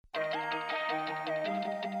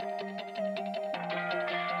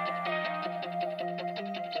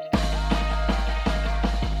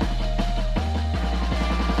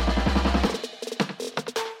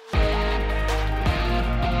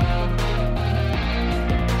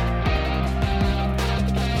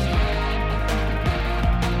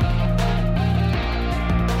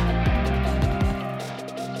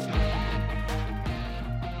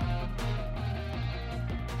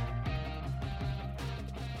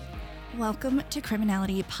Welcome to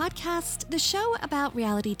Criminality Podcast, the show about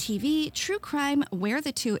reality TV, true crime, where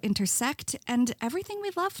the two intersect, and everything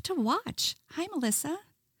we love to watch. Hi, Melissa.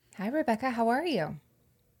 Hi, Rebecca. How are you?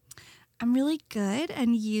 I'm really good.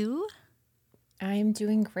 And you? I'm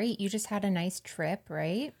doing great. You just had a nice trip,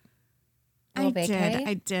 right? I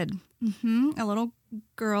did. A little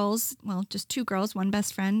girls, well, just two girls, one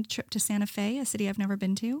best friend, trip to Santa Fe, a city I've never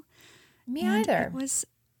been to. Me either. It was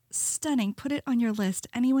stunning. Put it on your list.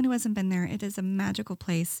 Anyone who hasn't been there, it is a magical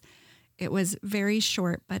place. It was very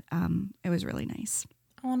short, but it was really nice.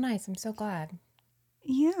 Oh, nice. I'm so glad.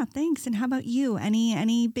 Yeah, thanks. And how about you?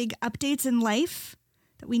 Any big updates in life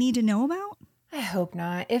that we need to know about? I hope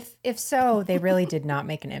not. If so, they really did not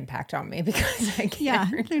make an impact on me because I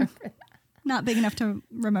can't remember that. Not big enough to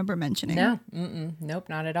remember mentioning. No. Nope,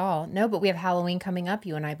 not at all. No, but we have Halloween coming up.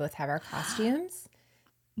 You and I both have our costumes.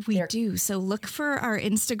 We do. So look for our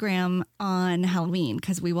Instagram on Halloween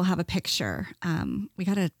because we will have a picture. We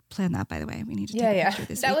got to plan that, by the way. We need to take a picture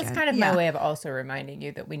this That weekend. was kind of my way of also reminding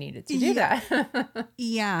you that we needed to do that.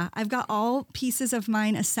 Yeah. I've got all pieces of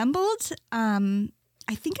mine assembled.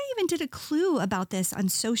 I think I even did a clue about this on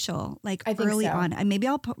social, like early on. And maybe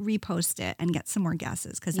I'll repost it and get some more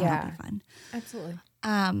guesses because that'll be fun. Absolutely.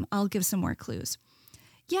 I'll give some more clues.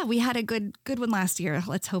 Yeah, we had a good one last year.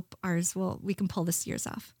 Let's hope we can pull this year's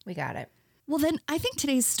off. We got it. Well, then I think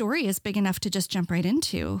today's story is big enough to just jump right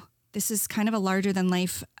into. This is kind of a larger than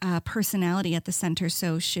life personality at the center.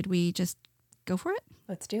 So should we just go for it?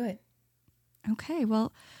 Let's do it. Okay,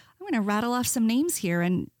 well, I'm going to rattle off some names here,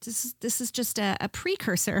 and this is just a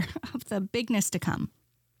precursor of the bigness to come.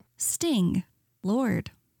 Sting,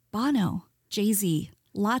 Lorde, Bono, Jay-Z.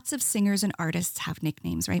 Lots of singers and artists have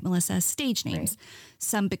nicknames, right, Melissa? Stage names. Right.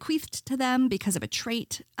 Some bequeathed to them because of a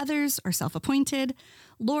trait. Others are self-appointed.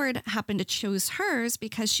 Lorde happened to choose hers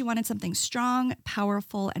because she wanted something strong,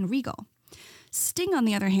 powerful, and regal. Sting, on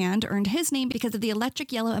the other hand, earned his name because of the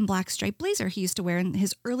electric yellow and black striped blazer he used to wear in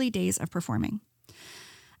his early days of performing.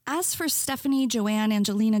 As for Stephanie Joanne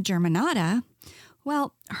Angelina Germanotta,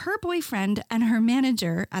 well, her boyfriend and her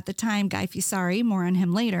manager at the time, Guy Fieri, more on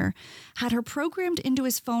him later, had her programmed into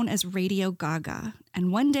his phone as Radio Gaga.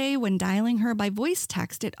 And one day when dialing her by voice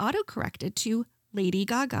text, it autocorrected to Lady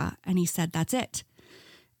Gaga. And he said, that's it.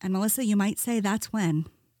 And Melissa, you might say that's when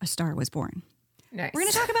a star was born. Nice. We're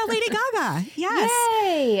going to talk about Lady Gaga. Yes.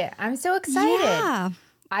 Yay. I'm so excited. Yeah.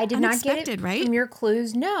 I did not get it right? from your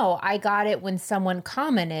clues. No, I got it when someone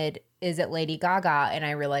commented, is it Lady Gaga? And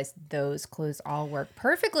I realized those clues all work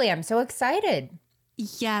perfectly. I'm so excited.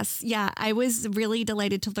 Yes. Yeah. I was really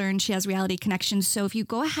delighted to learn she has reality connections. So if you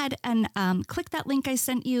go ahead and click that link I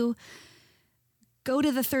sent you, go to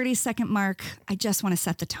the 30-second mark. I just want to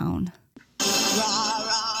set the tone.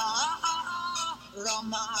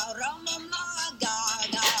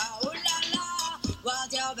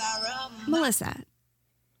 Melissa,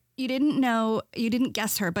 you didn't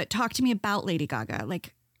guess her, but talk to me about Lady Gaga.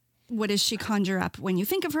 Like, what does she conjure up when you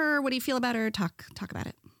think of her? What do you feel about her? Talk about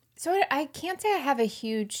it. So I can't say I have a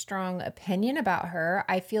huge, strong opinion about her.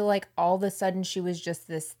 I feel like all of a sudden she was just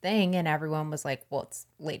this thing and everyone was like, well, it's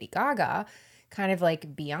Lady Gaga. Kind of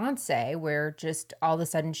like Beyonce, where just all of a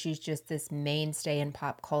sudden she's just this mainstay in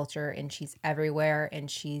pop culture and she's everywhere and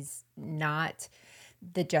she's not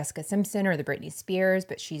the Jessica Simpson or the Britney Spears,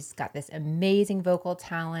 but she's got this amazing vocal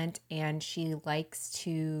talent and she likes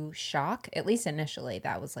to shock. At least initially,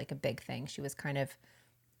 that was like a big thing. She was kind of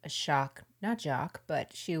a shock, not jock,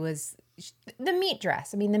 but the meat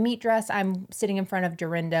dress. I mean, the meat dress, I'm sitting in front of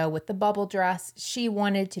Dorinda with the bubble dress. She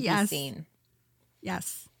wanted to be seen.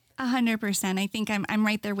 Yes, 100%. I think I'm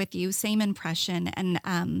right there with you. Same impression.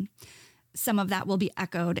 And some of that will be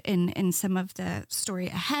echoed in some of the story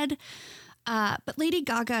ahead. But Lady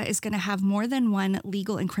Gaga is going to have more than one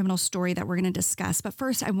legal and criminal story that we're going to discuss. But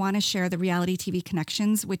first, I want to share the reality TV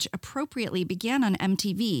connections, which appropriately began on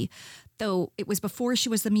MTV, though it was before she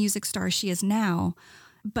was the music star she is now.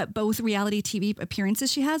 But both reality TV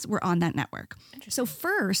appearances she has were on that network. So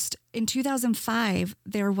first, in 2005,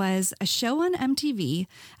 there was a show on MTV.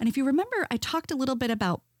 And if you remember, I talked a little bit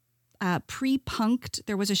about pre-punked.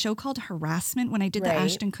 There was a show called Harassment when I did the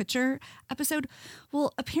Ashton Kutcher episode.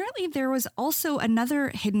 Well, apparently there was also another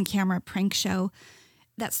hidden camera prank show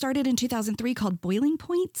that started in 2003 called Boiling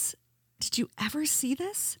Points. Did you ever see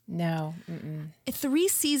this? No. 3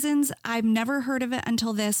 seasons. I've never heard of it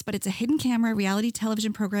until this, but it's a hidden camera reality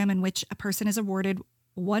television program in which a person is awarded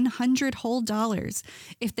 $100 whole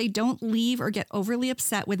if they don't leave or get overly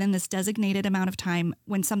upset within this designated amount of time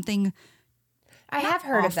when something I have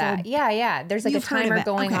heard of that. Yeah. There's like a timer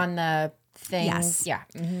going on the thing. Yes. Yeah.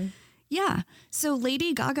 Mm-hmm. Yeah. So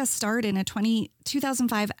Lady Gaga starred in a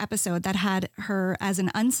 2005 episode that had her as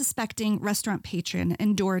an unsuspecting restaurant patron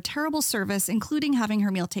endure terrible service, including having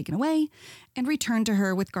her meal taken away and returned to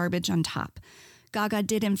her with garbage on top. Gaga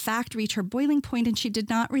did in fact reach her boiling point and she did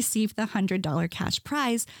not receive the $100 cash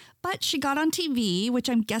prize, but she got on TV, which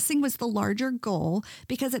I'm guessing was the larger goal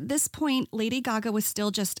because at this point, Lady Gaga was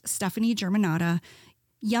still just Stephanie Germanotta.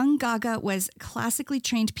 Young Gaga was classically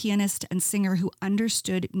trained pianist and singer who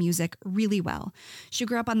understood music really well. She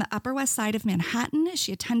grew up on the Upper West Side of Manhattan.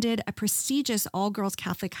 She attended a prestigious all-girls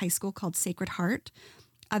Catholic high school called Sacred Heart.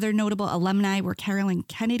 Other notable alumni were Carolyn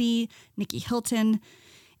Kennedy, Nikki Hilton.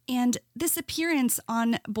 And this appearance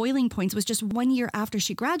on Boiling Points was just 1 year after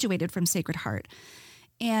she graduated from Sacred Heart.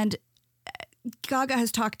 And Gaga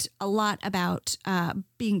has talked a lot about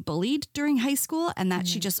being bullied during high school and that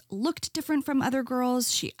she just looked different from other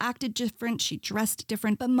girls. She acted different. She dressed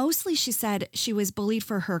different. But mostly she said she was bullied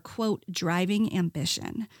for her, quote, driving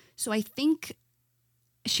ambition. So I think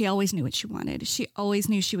she always knew what she wanted. She always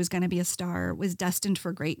knew she was going to be a star, was destined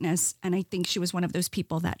for greatness. And I think she was one of those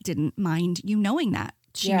people that didn't mind you knowing that.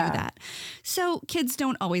 She knew that. So kids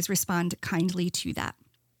don't always respond kindly to that.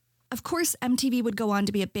 Of course, MTV would go on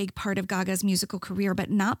to be a big part of Gaga's musical career, but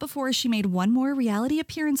not before she made one more reality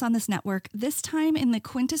appearance on this network, this time in the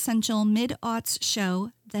quintessential mid-aughts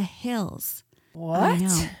show, The Hills.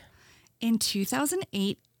 What? In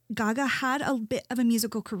 2008, Gaga had a bit of a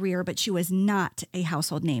musical career, but she was not a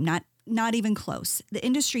household name, not even close. The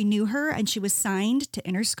industry knew her and she was signed to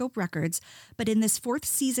Interscope Records, but in this fourth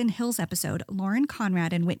season Hills episode, Lauren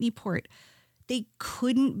Conrad and Whitney Port, they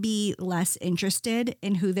couldn't be less interested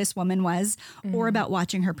in who this woman was or about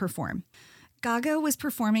watching her perform. Gaga was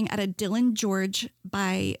performing at a Dylan George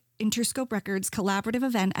by Interscope Records collaborative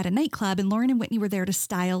event at a nightclub, and Lauren and Whitney were there to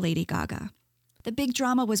style Lady Gaga. The big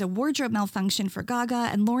drama was a wardrobe malfunction for Gaga,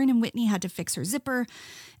 and Lauren and Whitney had to fix her zipper.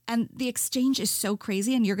 And the exchange is so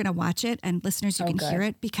crazy, and you're going to watch it, and listeners, you can hear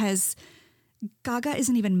it, because Gaga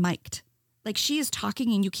isn't even mic'd. Like, she is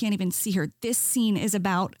talking and you can't even see her. This scene is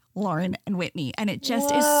about Lauren and Whitney, and it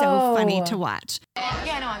just is so funny to watch.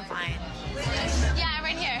 Yeah, no, I'm fine. Yeah,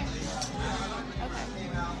 right here. Okay.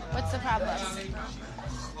 What's the problem?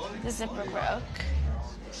 The zipper broke.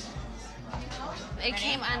 It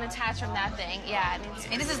came unattached from that thing. Yeah.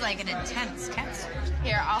 This is like an intense catch.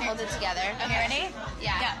 Here, I'll hold it together. Okay, ready?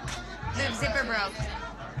 Yeah. The zipper broke.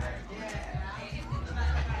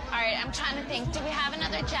 All right, I'm trying to think. Do we have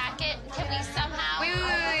another jacket? Can we somehow?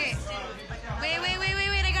 Wait.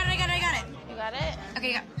 I got it. You got it?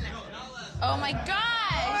 Okay, yeah. Oh my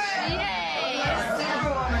gosh! Yay!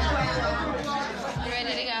 You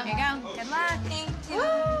ready to go? Here you go. Good luck. Thank you.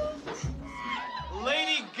 Woo!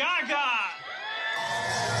 Lady Gaga!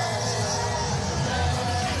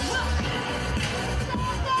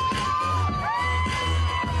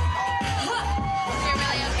 You're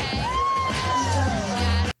really okay?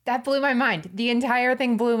 Yeah. That blew my mind. The entire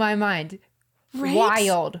thing blew my mind. Right?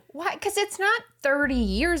 Wild. Why? Because it's not 30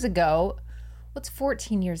 years ago. What's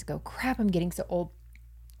 14 years ago? Crap, I'm getting so old.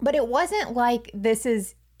 But it wasn't like this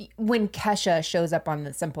is when Kesha shows up on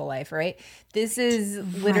The Simple Life, right? This is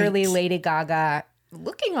literally Lady Gaga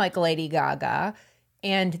looking like Lady Gaga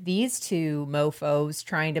and these two mofos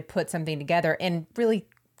trying to put something together and really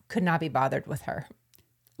could not be bothered with her.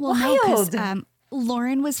 Well, no, 'cause,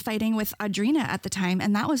 Lauren was fighting with Audrina at the time,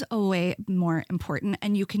 and that was a way more important.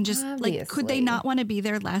 And you can just, like, could they not want to be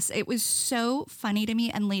there less? It was so funny to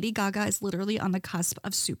me. And Lady Gaga is literally on the cusp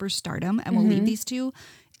of superstardom, and we'll leave these two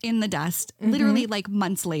in the dust, literally like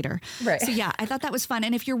months later. Right. So yeah, I thought that was fun.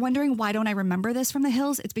 And if you're wondering why don't I remember this from The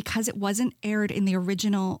Hills, it's because it wasn't aired in the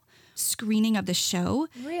original screening of the show.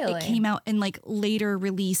 Really? It came out in like later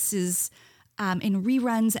releases, in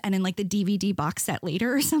reruns and in like the DVD box set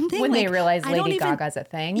later or something. When like, they realize I don't Lady even- Gaga's a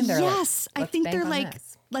thing, they're yes, like, I think "Let's they're bank on like,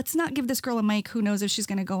 this." let's not give this girl a mic. Who knows if she's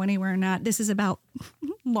going to go anywhere or not. This is about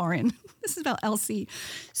Lauren. This is about Elsie.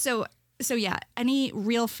 So yeah, any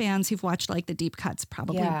real fans who've watched like the deep cuts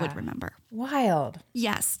probably would remember. Wild.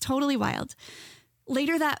 Yes, totally wild.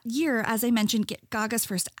 Later that year, as I mentioned, Gaga's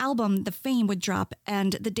first album, The Fame, would drop,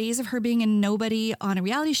 and the days of her being a nobody on a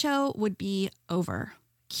reality show would be over.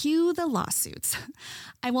 Cue the lawsuits.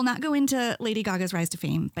 I will not go into Lady Gaga's rise to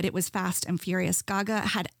fame, but it was fast and furious. Gaga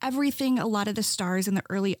had everything a lot of the stars in the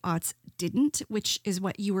early aughts didn't, which is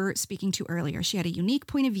what you were speaking to earlier. She had a unique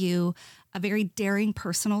point of view, a very daring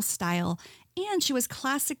personal style, and she was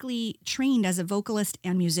classically trained as a vocalist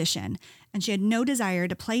and musician. And she had no desire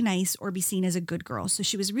to play nice or be seen as a good girl. So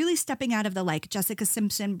she was really stepping out of the like Jessica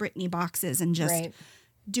Simpson, Britney boxes and just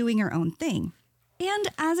doing her own thing. And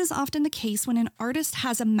as is often the case when an artist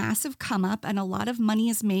has a massive come up and a lot of money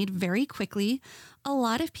is made very quickly, a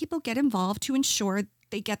lot of people get involved to ensure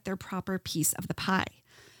they get their proper piece of the pie.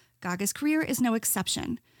 Gaga's career is no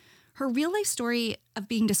exception. Her real-life story of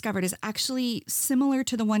being discovered is actually similar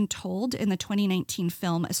to the one told in the 2019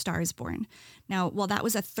 film A Star is Born. Now, while that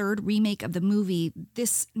was a third remake of the movie,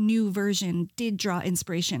 this new version did draw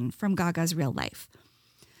inspiration from Gaga's real life.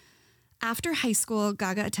 After high school,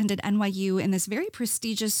 Gaga attended NYU in this very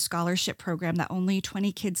prestigious scholarship program that only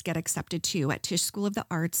 20 kids get accepted to at Tisch School of the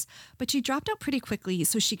Arts, but she dropped out pretty quickly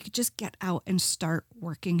so she could just get out and start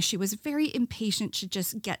working. She was very impatient to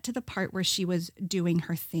just get to the part where she was doing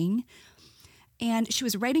her thing. And she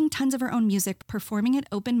was writing tons of her own music, performing at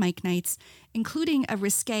open mic nights, including a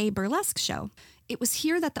risque burlesque show. It was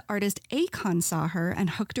here that the artist Akon saw her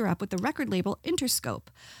and hooked her up with the record label Interscope.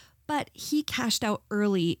 But he cashed out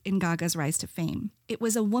early in Gaga's rise to fame. It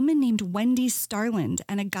was a woman named Wendy Starland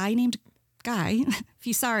and a guy named Guy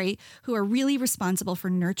Fiesari who are really responsible for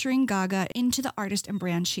nurturing Gaga into the artist and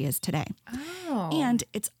brand she is today. Oh. And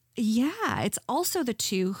it's also the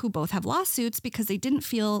two who both have lawsuits because they didn't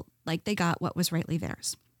feel like they got what was rightly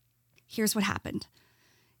theirs. Here's what happened.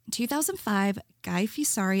 In 2005, Guy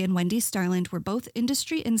Fiesari and Wendy Starland were both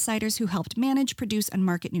industry insiders who helped manage, produce, and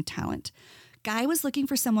market new talent. Guy was looking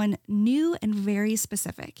for someone new and very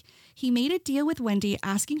specific. He made a deal with Wendy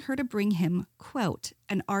asking her to bring him, quote,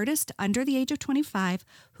 an artist under the age of 25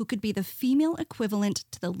 who could be the female equivalent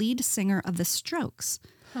to the lead singer of The Strokes.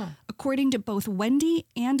 According to both Wendy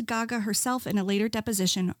and Gaga herself in a later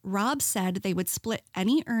deposition, Rob said they would split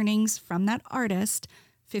any earnings from that artist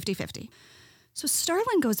 50-50. So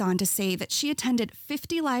Starland goes on to say that she attended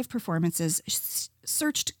 50 live performances,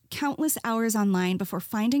 searched countless hours online before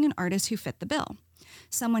finding an artist who fit the bill.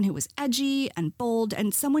 Someone who was edgy and bold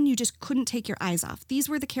and someone you just couldn't take your eyes off. These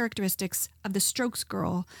were the characteristics of the Strokes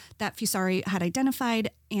girl that Fiesari had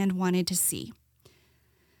identified and wanted to see.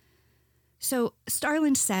 So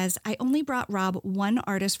Starland says, I only brought Rob one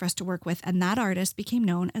artist for us to work with, and that artist became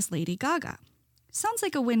known as Lady Gaga. Sounds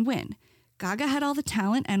like a win-win. Gaga had all the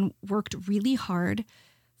talent and worked really hard,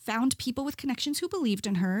 found people with connections who believed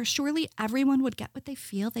in her. Surely everyone would get what they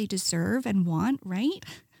feel they deserve and want, right?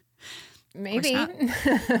 Maybe.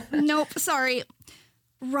 Nope, sorry.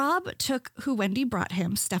 Rob took who Wendy brought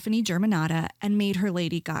him, Stephanie Germanotta, and made her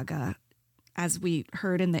Lady Gaga, as we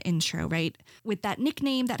heard in the intro, right? With that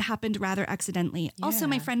nickname that happened rather accidentally. Yeah. Also,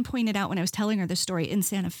 my friend pointed out when I was telling her the story in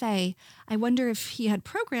Santa Fe, I wonder if he had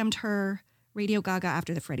programmed her Radio Gaga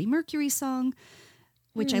after the Freddie Mercury song,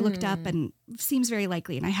 which I looked up and seems very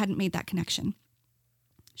likely, and I hadn't made that connection.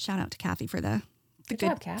 Shout out to Kathy for the good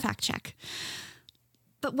job, Kat. Fact check.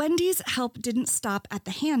 But Wendy's help didn't stop at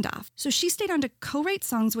the handoff. So she stayed on to co-write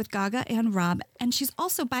songs with Gaga and Rob, and she's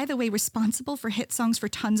also, by the way, responsible for hit songs for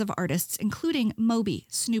tons of artists, including Moby,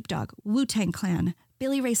 Snoop Dogg, Wu-Tang Clan,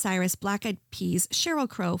 Billy Ray Cyrus, Black Eyed Peas, Sheryl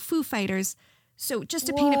Crow, Foo Fighters. So just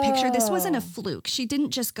to paint a picture, this wasn't a fluke. She didn't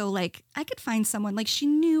just go like, I could find someone. Like, she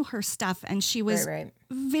knew her stuff, and she was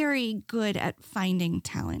very good at finding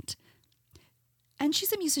talent. And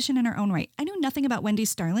she's a musician in her own right. I knew nothing about Wendy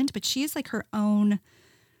Starland, but she is like her own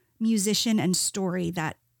musician and story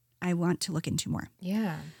that I want to look into more.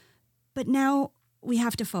 Yeah. But now we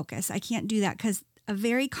have to focus. I can't do that because a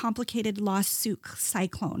very complicated lawsuit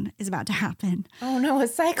cyclone is about to happen. Oh no, a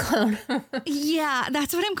cyclone. Yeah,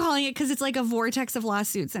 that's what I'm calling it because it's like a vortex of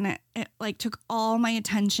lawsuits, and it like took all my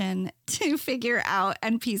attention to figure out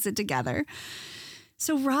and piece it together.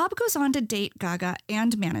 So Rob goes on to date Gaga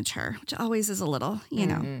and manage her, which always is a little, you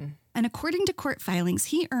know. And according to court filings,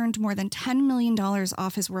 he earned more than $10 million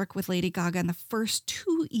off his work with Lady Gaga in the first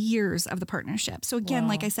 2 years of the partnership. So again,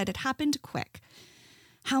 like I said, it happened quick.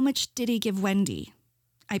 How much did he give Wendy?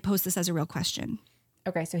 I pose this as a real question.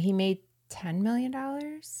 Okay, so he made $10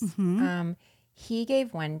 million. He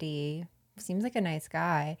gave Wendy, seems like a nice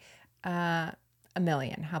guy, $1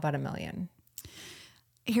 million. How about $1 million?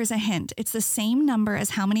 Here's a hint. It's the same number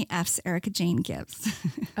as how many Fs Erika Jane gives.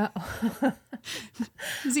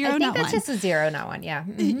 Zero, I think not that's one. just a zero, not one. Yeah.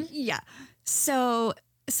 Mm-hmm. Yeah. So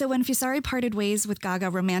when Fiesari parted ways with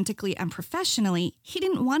Gaga romantically and professionally, he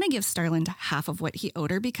didn't want to give Starland half of what he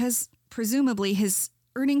owed her because presumably his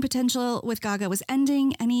earning potential with Gaga was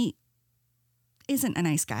ending, and he isn't a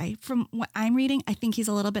nice guy. From what I'm reading, I think he's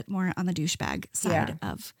a little bit more on the douchebag side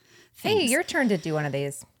of things. Hey, your turn to do one of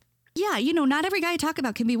these. Yeah, you know, not every guy I talk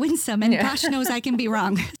about can be winsome, and gosh knows I can be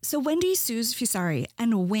wrong. So Wendy sues Fiesari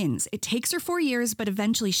and wins. It takes her 4 years, but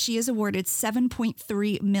eventually she is awarded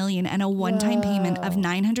 $7.3 million and a one-time payment of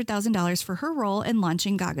 $900,000 for her role in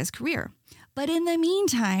launching Gaga's career. But in the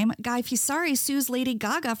meantime, Guy Fusari sues Lady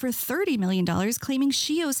Gaga for $30 million, claiming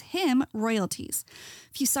she owes him royalties.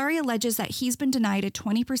 Fusari alleges that he's been denied a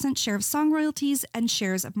 20% share of song royalties and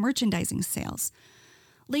shares of merchandising sales.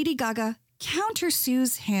 Lady Gaga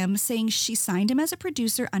countersues him, saying she signed him as a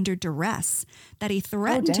producer under duress, that he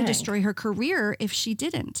threatened to destroy her career if she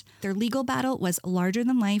didn't. Their legal battle was larger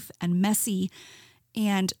than life and messy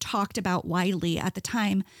and talked about widely at the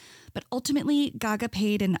time. But ultimately, Gaga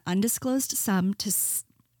paid an undisclosed sum to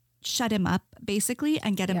shut him up, basically,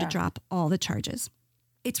 and get him to drop all the charges.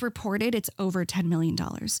 It's reported it's over $10 million.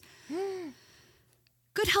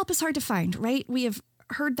 Good help is hard to find, right? We have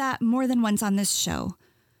heard that more than once on this show.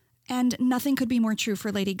 And nothing could be more true for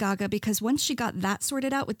Lady Gaga, because once she got that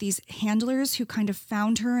sorted out with these handlers who kind of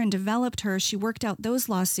found her and developed her, she worked out those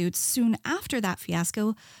lawsuits. Soon after that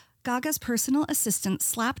fiasco, Gaga's personal assistant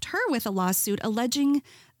slapped her with a lawsuit alleging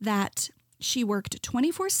that she worked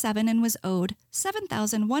 24/7 and was owed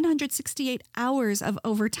 7,168 hours of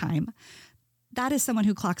overtime. That is someone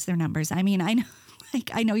who clocks their numbers. I mean,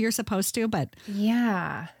 I know you're supposed to, but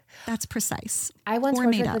yeah, that's precise. I once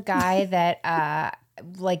worked with a guy that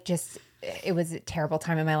it was a terrible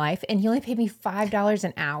time in my life, and he only paid me $5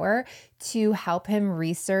 an hour to help him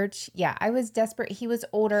research. Yeah, I was desperate. He was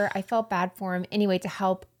older. I felt bad for him. Anyway, to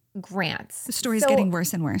help grants. The story's getting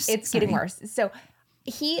worse and worse. It's getting worse. So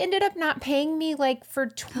he ended up not paying me like for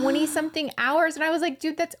 20 something hours. And I was like,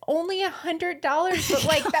 dude, that's only $100. But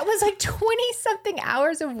like, that was like 20 something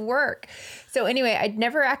hours of work. So anyway, I'd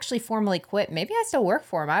never actually formally quit. Maybe I still work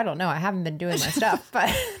for him. I don't know. I haven't been doing my stuff, but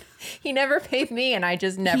he never paid me, and I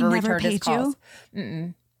just never returned his calls.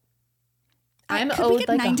 Could we get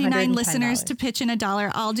like 99 listeners to pitch in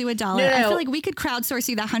 $1? I'll do $1. No. I feel like we could crowdsource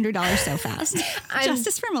you that $100 so fast.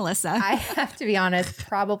 Justice for Melissa. I have to be honest,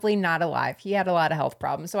 probably not alive. He had a lot of health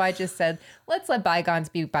problems. So I just said, let's let bygones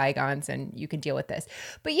be bygones and you can deal with this.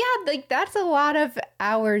 But yeah, like that's a lot of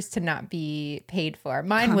hours to not be paid for.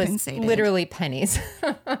 Mine was literally pennies.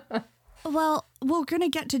 Well, we're going to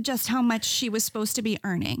get to just how much she was supposed to be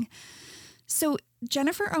earning. So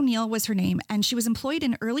Jennifer O'Neill was her name, and she was employed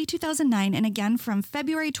in early 2009 and again from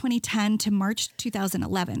February 2010 to March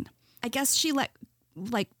 2011. I guess she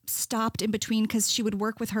stopped in between because she would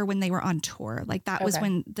work with her when they were on tour. Like that was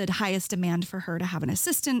when the highest demand for her to have an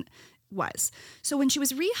assistant was. So when she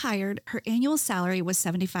was rehired, her annual salary was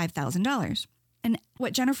 $75,000. And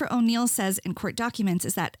what Jennifer O'Neill says in court documents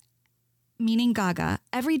is that, meaning Gaga,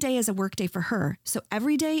 every day is a work day for her. So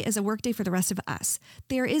every day is a work day for the rest of us.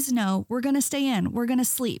 There is no, we're going to stay in, we're going to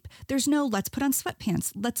sleep. There's no, let's put on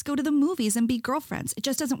sweatpants, let's go to the movies and be girlfriends. It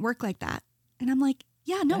just doesn't work like that. And I'm like,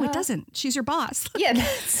 yeah, no, it doesn't. She's your boss. Yeah,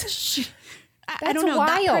 I don't know. Wild.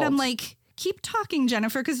 That part I'm like, keep talking,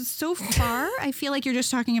 Jennifer, because so far I feel like you're just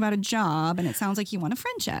talking about a job and it sounds like you want a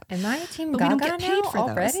friendship. Am I Team Gaga now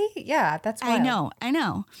already? Those. Yeah, that's wild. I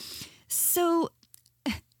know. So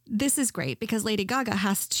this is great because Lady Gaga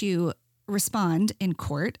has to respond in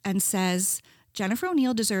court and says Jennifer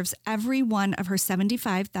O'Neill deserves every one of her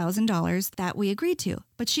 $75,000 that we agreed to,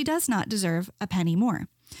 but she does not deserve a penny more.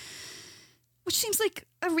 Which seems like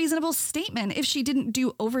a reasonable statement if she didn't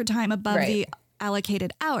do overtime above the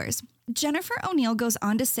allocated hours. Jennifer O'Neill goes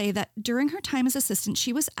on to say that during her time as assistant,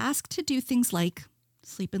 she was asked to do things like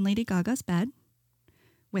sleep in Lady Gaga's bed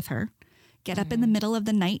with her, get up in the middle of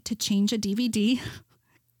the night to change a DVD,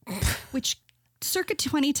 which circa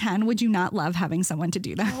 2010, would you not love having someone to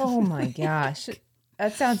do that? Oh my gosh.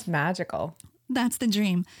 That sounds magical. That's the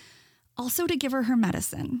dream. Also to give her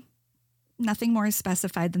medicine. Nothing more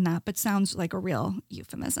specified than that, but sounds like a real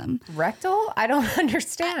euphemism. Rectal? I don't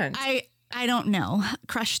understand. I don't know.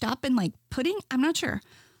 Crushed up and like pudding? I'm not sure.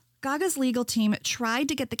 Gaga's legal team tried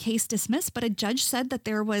to get the case dismissed, but a judge said that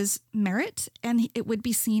there was merit and it would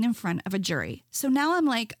be seen in front of a jury. So now I'm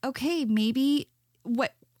like, okay, maybe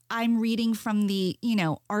what I'm reading from the,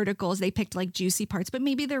 articles, they picked like juicy parts, but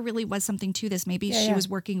maybe there really was something to this. Maybe she was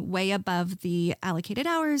working way above the allocated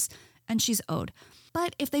hours and she's owed.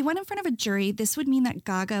 But if they went in front of a jury, this would mean that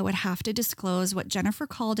Gaga would have to disclose what Jennifer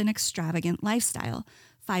called an extravagant lifestyle.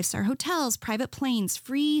 5-star hotels, private planes,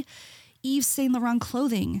 free Yves Saint Laurent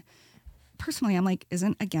clothing. Personally, I'm like,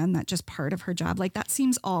 isn't, again, that just part of her job? Like, that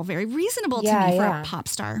seems all very reasonable to me for a pop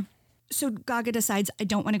star. So Gaga decides, I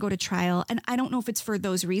don't want to go to trial. And I don't know if it's for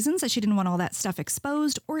those reasons that she didn't want all that stuff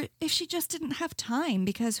exposed or if she just didn't have time,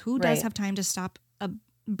 because who does have time to stop a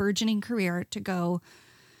burgeoning career to go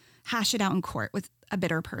hash it out in court with a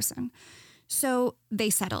bitter person? So they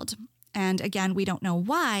settled. And again, we don't know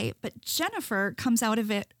why, but Jennifer comes out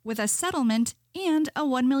of it with a settlement and a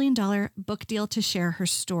 $1 million book deal to share her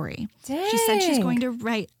story. Dang. She said she's going to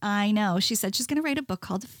write, I know, she said she's going to write a book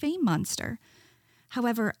called Fame Monster.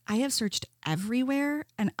 However, I have searched everywhere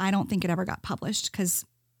and I don't think it ever got published because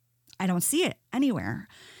I don't see it anywhere.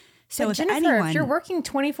 So But if Jennifer, anyone, if you're working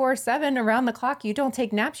 24/7 around the clock, you don't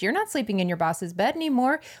take naps, you're not sleeping in your boss's bed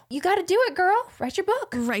anymore. You got to do it, girl. Write your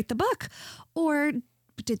book. write the book. Or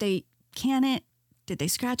did they can it? Did they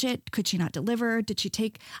scratch it? Could she not deliver? Did she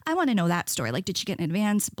take? I want to know that story. Like, did she get an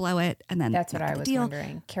advance, blow it, and then That's what not I get the was deal?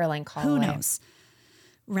 wondering. Caroline Calloway. Who knows?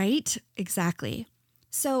 Right? Exactly.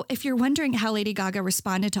 So if you're wondering how Lady Gaga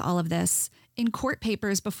responded to all of this, in court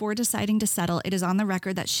papers before deciding to settle, it is on the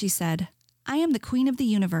record that she said, I am the queen of the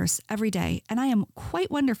universe every day, and I am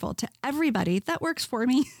quite wonderful to everybody that works for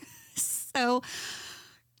me. So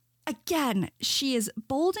again, she is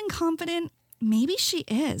bold and confident. Maybe she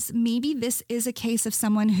is. Maybe this is a case of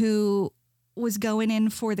someone who was going in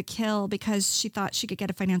for the kill because she thought she could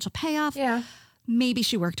get a financial payoff. Yeah. Maybe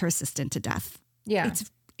she worked her assistant to death. Yeah.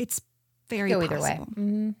 It's very Go possible. either way.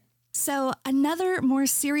 Mm-hmm. So another more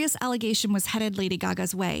serious allegation was headed Lady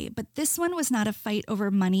Gaga's way, but this one was not a fight over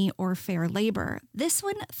money or fair labor. This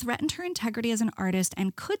one threatened her integrity as an artist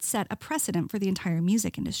and could set a precedent for the entire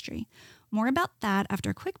music industry. More about that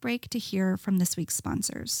after a quick break to hear from this week's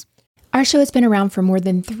sponsors. Our show has been around for more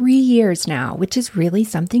than 3 years now, which is really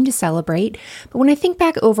something to celebrate. But when I think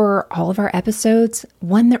back over all of our episodes,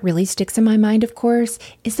 one that really sticks in my mind, of course,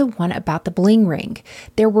 is the one about the bling ring.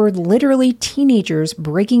 There were literally teenagers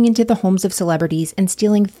breaking into the homes of celebrities and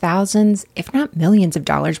stealing thousands, if not millions of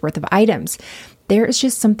dollars worth of items. There is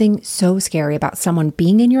just something so scary about someone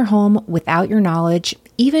being in your home without your knowledge,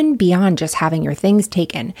 even beyond just having your things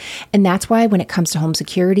taken. And that's why when it comes to home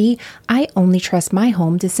security, I only trust my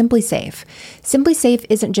home to SimpliSafe. SimpliSafe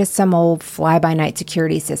isn't just some old fly-by-night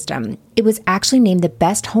security system. It was actually named the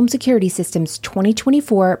Best Home Security Systems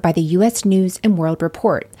 2024 by the U.S. News and World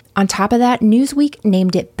Report. On top of that, Newsweek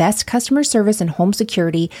named it Best Customer Service and Home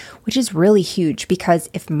Security, which is really huge because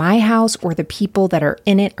if my house or the people that are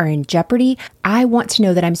in it are in jeopardy, I want to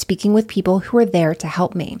know that I'm speaking with people who are there to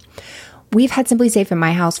help me. We've had SimpliSafe in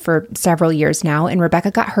my house for several years now, and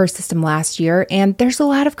Rebecca got her system last year, and there's a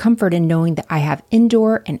lot of comfort in knowing that I have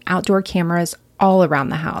indoor and outdoor cameras all around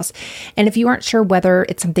the house. And if you aren't sure whether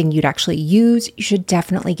it's something you'd actually use, you should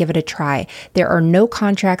definitely give it a try. There are no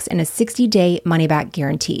contracts and a 60-day money-back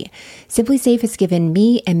guarantee. SimpliSafe has given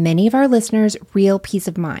me and many of our listeners real peace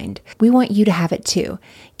of mind. We want you to have it too.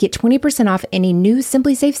 Get 20% off any new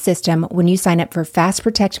SimpliSafe system when you sign up for Fast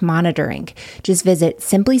Protect monitoring. Just visit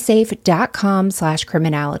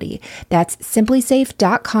simplisafe.com/criminality. That's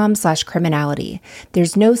simplisafe.com/criminality.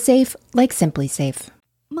 There's no safe like SimpliSafe.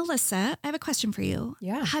 Melissa, I have a question for you.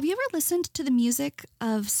 Yeah. Have you ever listened to the music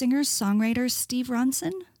of singer-songwriter Steve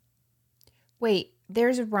Ronson? Wait,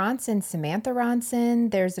 there's Ronson, Samantha Ronson.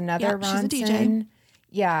 There's another Yeah, Ronson. she's a DJ.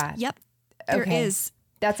 Yeah. Yep, there Okay. is.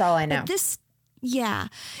 That's all I know. But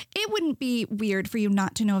it wouldn't be weird for you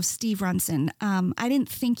not to know of Steve Ronson. I didn't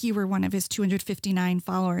think you were one of his 259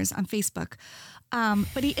 followers on Facebook.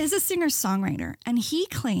 But he is a singer-songwriter, and he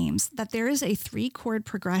claims that there is a 3-chord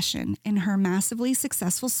progression in her massively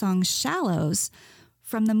successful song Shallows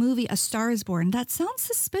from the movie A Star is Born that sounds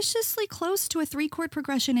suspiciously close to a 3-chord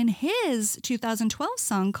progression in his 2012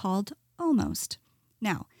 song called Almost.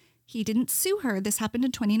 Now, he didn't sue her. This happened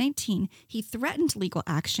in 2019. He threatened legal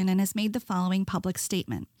action and has made the following public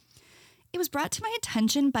statement. It was brought to my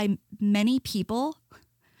attention by many people.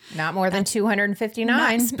 Not more than 259.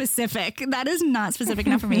 Not specific. That is not specific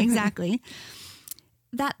enough for me. Exactly.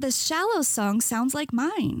 That the Shallow song sounds like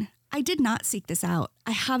mine. I did not seek this out.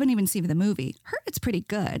 I haven't even seen the movie. Heard it's pretty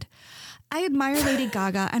good. I admire Lady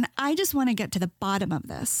Gaga, and I just want to get to the bottom of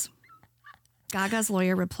this. Gaga's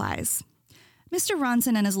lawyer replies, Mr.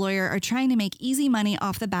 Ronson and his lawyer are trying to make easy money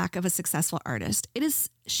off the back of a successful artist. It is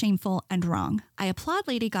shameful and wrong. I applaud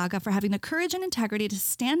Lady Gaga for having the courage and integrity to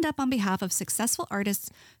stand up on behalf of successful artists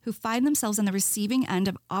who find themselves on the receiving end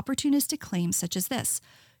of opportunistic claims such as this.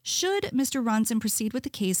 Should Mr. Ronson proceed with the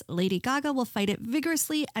case, Lady Gaga will fight it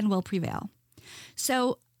vigorously and will prevail.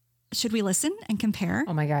 So, should we listen and compare?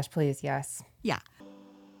 Oh my gosh, please, yes. Yeah.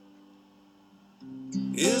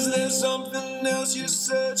 Is there something else you're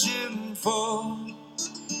searching for?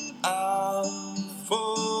 I'm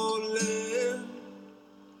falling.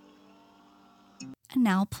 And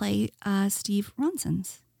now play Steve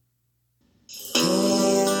Ronson's.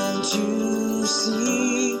 Can't you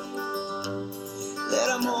see that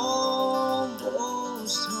I'm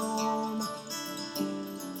almost home?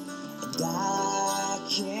 And I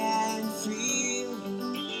can feel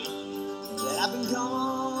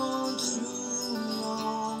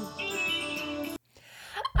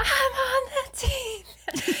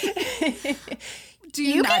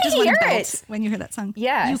not just one hear belt it. when you hear that song.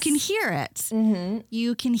 Yes. You can hear it. Mm-hmm.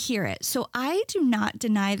 You can hear it. So I do not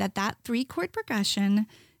deny that 3-chord progression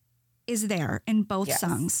is there in both Yes.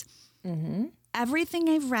 songs. Mm-hmm. Everything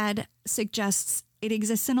I've read suggests it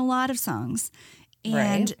exists in a lot of songs.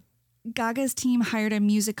 And Gaga's team hired a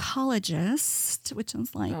musicologist, which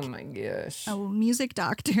is like Oh my gosh. a music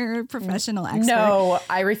doctor, professional expert. No,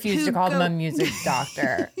 I refuse Who to call them go- a music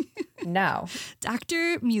doctor. No.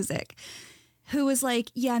 Dr. Music, who was like,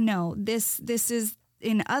 yeah, no, this is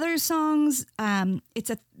in other songs.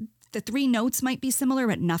 The 3 notes might be similar,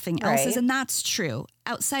 but nothing else is. Right. And that's true.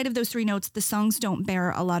 Outside of those 3 notes, the songs don't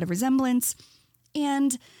bear a lot of resemblance.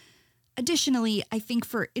 And additionally, I think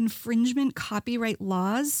for infringement copyright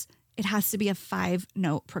laws, it has to be a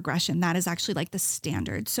 5-note progression. That is actually like the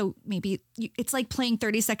standard. So maybe it's like playing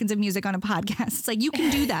 30 seconds of music on a podcast. It's like you can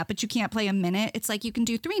do that, but you can't play a minute. It's like you can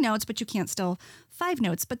do 3 notes, but you can't still 5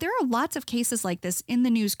 notes. But there are lots of cases like this in the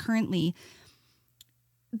news currently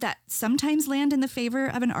that sometimes land in the favor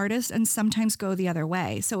of an artist and sometimes go the other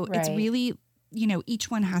way. So it's Right. really, each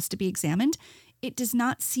one has to be examined. It does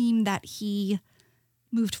not seem that he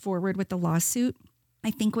moved forward with the lawsuit.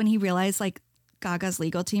 I think when he realized like Gaga's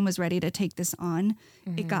legal team was ready to take this on,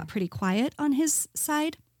 it got pretty quiet on his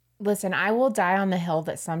side. Listen, I will die on the hill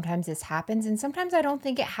that sometimes this happens, and sometimes I don't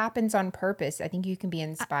think it happens on purpose. I think you can be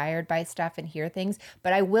inspired by stuff and hear things,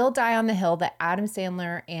 but I will die on the hill that Adam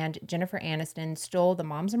Sandler and Jennifer Aniston stole the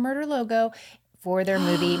Moms and Murder logo for their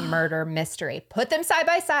movie Murder Mystery. Put them side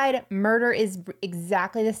by side. Murder is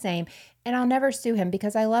exactly the same, and I'll never sue him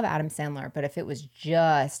because I love Adam Sandler, but if it was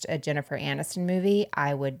just a Jennifer Aniston movie,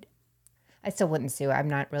 I still wouldn't sue. I'm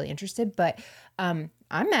not really interested, but I'm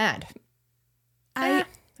mad.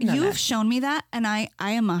 You've shown me that, and I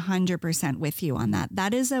am 100% with you on that.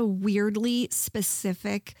 That is a weirdly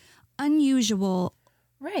specific, unusual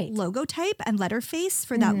Right. logo type and letter face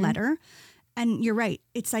for that letter. And you're right,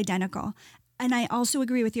 it's identical. And I also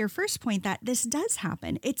agree with your first point that this does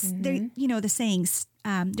happen. It's there, the sayings,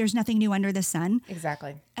 there's nothing new under the sun.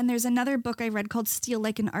 Exactly. And there's another book I read called Steal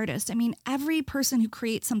Like an Artist. I mean, every person who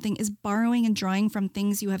creates something is borrowing and drawing from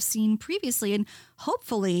things you have seen previously and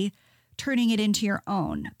hopefully turning it into your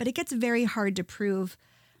own. But it gets very hard to prove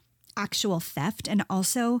actual theft. And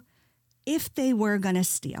also, if they were going to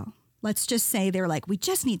steal, let's just say they're like, we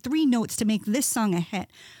just need 3 notes to make this song a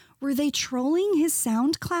hit. Were they trolling his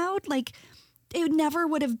SoundCloud? Like, it never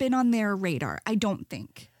would have been on their radar, I don't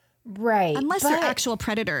think. Right. Unless they're actual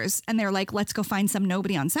predators and they're like, let's go find some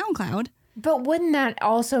nobody on SoundCloud. But wouldn't that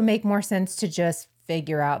also make more sense to just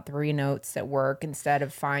figure out 3 notes that work instead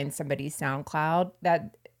of find somebody's SoundCloud?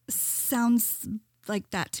 That sounds like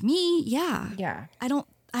that to me. Yeah. I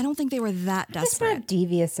don't think they were that it's desperate. not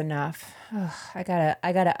devious enough. Ugh, I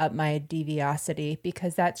gotta up my deviosity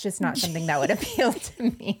because that's just not something that would appeal to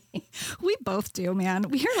me. We both do, man.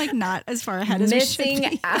 We are like not as far ahead as we should Missing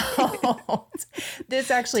be. out.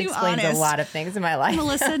 This actually Too explains honest. a lot of things in my life.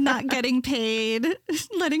 Melissa not getting paid,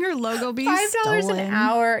 letting her logo be $5 stolen. an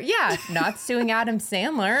hour. Yeah, not suing Adam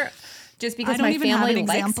Sandler just because I don't my even have family an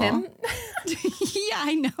likes example. him. Yeah,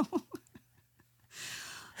 I know.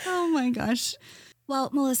 Oh my gosh. Well,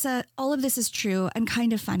 Melissa, all of this is true and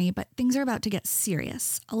kind of funny, but things are about to get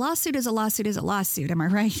serious. A lawsuit is a lawsuit is a lawsuit, am I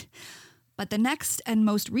right? But the next and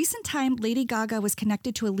most recent time Lady Gaga was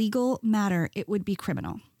connected to a legal matter, it would be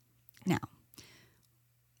criminal. Now,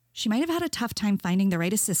 she might have had a tough time finding the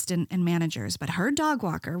right assistant and managers, but her dog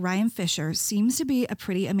walker, Ryan Fisher, seems to be a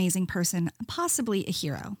pretty amazing person, possibly a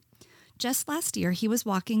hero. Just last year, he was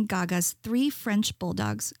walking Gaga's 3 French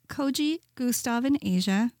bulldogs, Koji, Gustav, and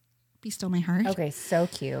Asia. Be still my heart. Okay, so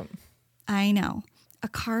cute. I know. A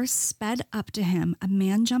car sped up to him. A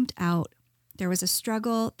man jumped out. There was a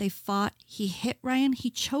struggle. They fought. He hit Ryan. He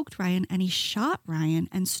choked Ryan, and he shot Ryan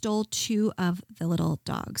and stole 2 of the little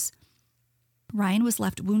dogs. Ryan was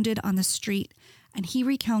left wounded on the street, and he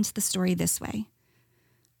recounts the story this way.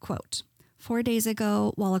 Quote, 4 days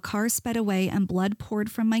ago, while a car sped away and blood poured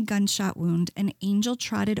from my gunshot wound, an angel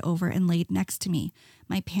trotted over and laid next to me.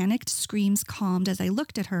 My panicked screams calmed as I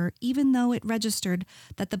looked at her, even though it registered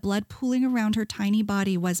that the blood pooling around her tiny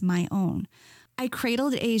body was my own. I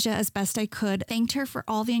cradled Asia as best I could, thanked her for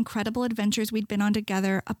all the incredible adventures we'd been on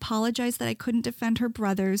together, apologized that I couldn't defend her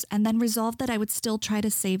brothers, and then resolved that I would still try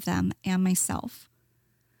to save them and myself.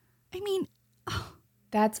 I mean,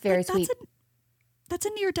 That's very sweet. that's a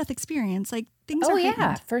near-death experience. Like, things Oh are yeah,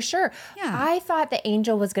 heightened. for sure. Yeah. I thought the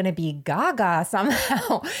angel was going to be Gaga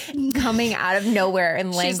somehow coming out of nowhere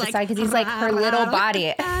and laying She's like, beside because he's like her little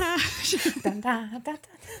body.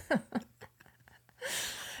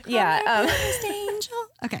 Yeah. Angel.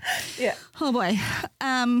 Okay. Yeah. Oh boy.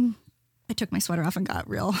 I took my sweater off and got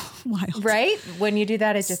real wild. Right? When you do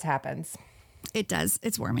that, it just happens. It does.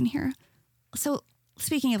 It's warm in here. So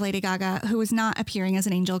speaking of Lady Gaga, who was not appearing as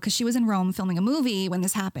an angel because she was in Rome filming a movie when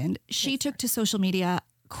this happened, she took to social media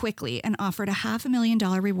quickly and offered a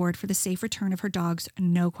 $500,000 reward for the safe return of her dogs,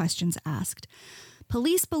 no questions asked.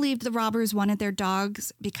 Police believed the robbers wanted their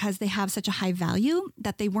dogs because they have such a high value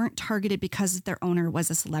that they weren't targeted because their owner was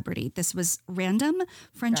a celebrity. This was random.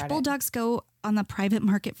 French bulldogs go on the private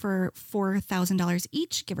market for $4,000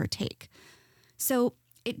 each, give or take. So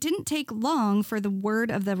it didn't take long for the word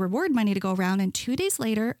of the reward money to go around, and 2 days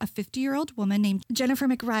later, a 50-year-old woman named Jennifer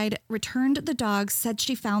McBride returned the dogs, said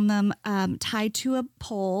she found them tied to a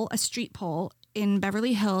pole, a street pole in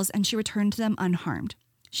Beverly Hills, and she returned them unharmed.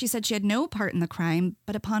 She said she had no part in the crime,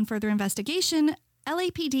 but upon further investigation,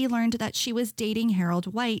 LAPD learned that she was dating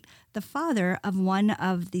Harold White, the father of one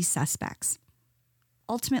of the suspects.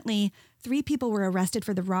 Ultimately, 3 people were arrested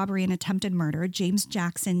for the robbery and attempted murder: James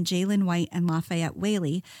Jackson, Jalen White, and Lafayette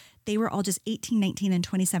Whaley. They were all just 18, 19, and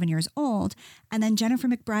 27 years old. And then Jennifer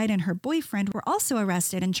McBride and her boyfriend were also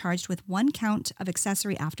arrested and charged with 1 count of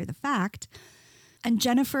accessory after the fact. And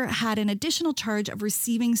Jennifer had an additional charge of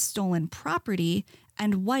receiving stolen property,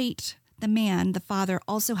 and White, the man, the father,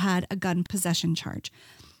 also had a gun possession charge.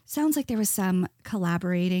 Sounds like there was some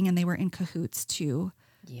collaborating and they were in cahoots to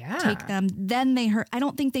take them. Then they heard, I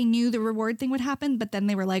don't think they knew the reward thing would happen, but then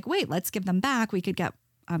they were like, wait, let's give them back. We could get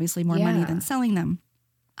obviously more money than selling them.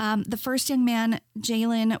 The first young man,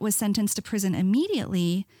 Jalen, was sentenced to prison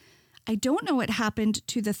immediately. I don't know what happened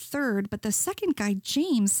to the third, but the second guy,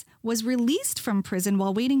 James, was released from prison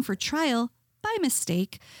while waiting for trial by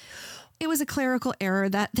mistake. It was a clerical error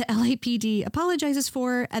that the LAPD apologizes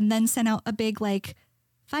for and then sent out a big,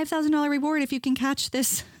 $5,000 reward if you can catch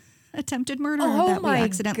this attempted murderer that we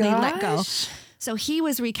accidentally let go. So he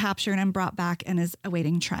was recaptured and brought back and is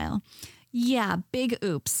awaiting trial. Yeah, big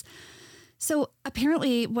oops. So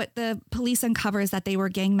apparently what the police uncover is that they were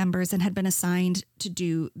gang members and had been assigned to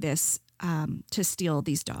do this, to steal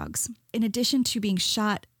these dogs. In addition to being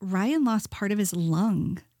shot, Ryan lost part of his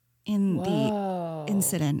lung in the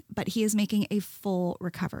incident, but he is making a full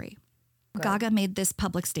recovery. Good. Gaga made this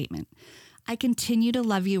public statement: "I continue to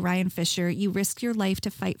love you, Ryan Fisher. You risked your life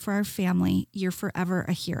to fight for our family. You're forever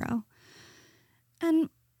a hero." And,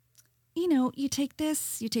 you take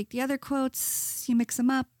this, you take the other quotes, you mix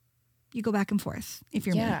them up, you go back and forth, if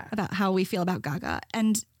you're me, about how we feel about Gaga.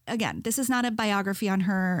 And again, this is not a biography on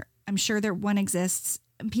her. I'm sure that one exists,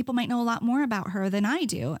 and people might know a lot more about her than I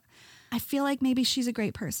do. I feel like maybe she's a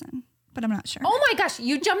great person, but I'm not sure. Oh my gosh,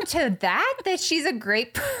 you jumped to that she's a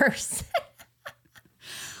great person.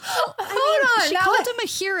 Hold on. She called him a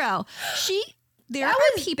hero. There are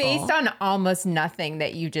people based on almost nothing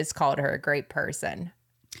that you just called her a great person.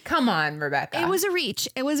 Come on, Rebecca. It was a reach.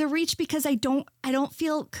 It was a reach because I don't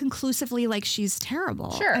feel conclusively like she's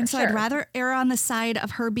terrible. Sure. And so I'd rather err on the side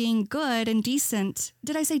of her being good and decent.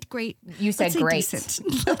 Did I say great? You said great.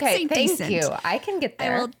 Decent. Okay, thank you. I can get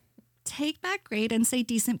there. I will take back great and say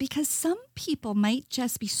decent, because some people might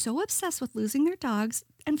just be so obsessed with losing their dogs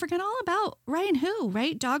and forget all about Ryan who,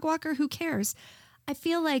 right? Dog walker, who cares? I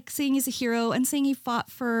feel like saying he's a hero and saying he fought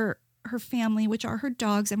for her family, which are her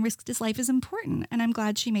dogs, and risked his life is important. And I'm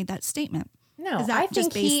glad she made that statement. No, is that I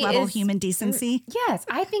just think base level human decency? Yes,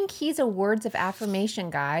 I think he's a words of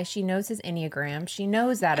affirmation guy. She knows his Enneagram. She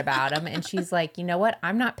knows that about him. And she's like, you know what?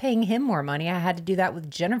 I'm not paying him more money. I had to do that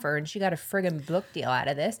with Jennifer, and she got a friggin' book deal out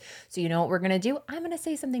of this. So you know what we're going to do? I'm going to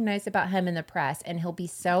say something nice about him in the press, and he'll be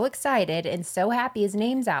so excited and so happy his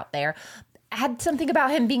name's out there. Add something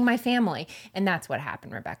about him being my family. And that's what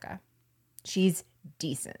happened, Rebecca. She's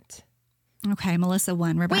decent. Okay, Melissa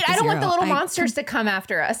won. Rebecca Wait, I don't 0. want the little monsters to come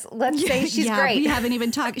after us. Let's say she's great. We haven't even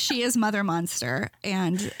talked. She is Mother Monster.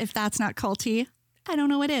 And if that's not culty, I don't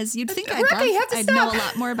know what is. You'd think I'd know a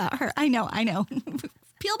lot more about her. I know.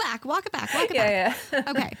 Peel back, walk it back. Yeah.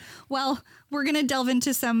 Okay. Well, we're going to delve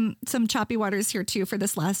into some choppy waters here too for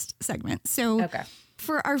this last segment. So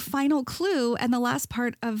for our final clue and the last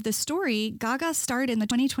part of the story, Gaga starred in the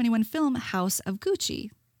 2021 film House of Gucci.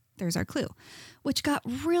 There's our clue, which got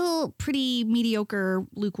pretty mediocre,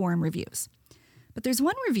 lukewarm reviews. But there's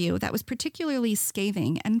one review that was particularly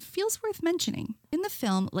scathing and feels worth mentioning. In the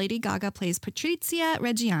film, Lady Gaga plays Patrizia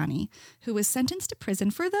Reggiani, who was sentenced to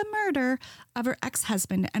prison for the murder of her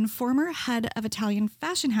ex-husband and former head of Italian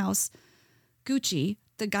fashion house Gucci.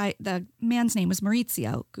 The man's name was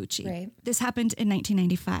Maurizio Gucci. Right. This happened in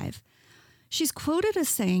 1995. She's quoted as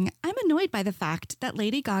saying, "I'm annoyed by the fact that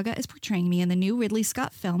Lady Gaga is portraying me in the new Ridley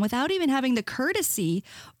Scott film without even having the courtesy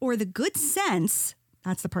or the good sense,"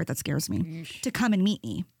 that's the part that scares me, "to come and meet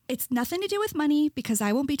me. It's nothing to do with money because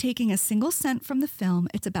I won't be taking a single cent from the film.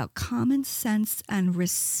 It's about common sense and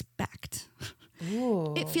respect.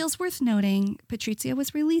 Ooh. It feels worth noting Patrizia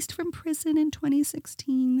was released from prison in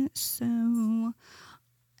 2016. So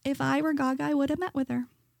if I were Gaga, I would have met with her.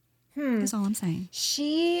 Is all I'm saying.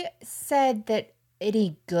 She said that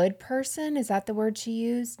any good person, is that the word she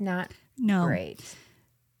used? Not No. great.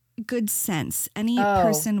 Good sense. Any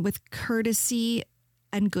person with courtesy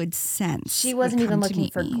and good sense. She wasn't even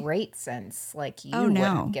looking for me. great sense like you Oh, would no.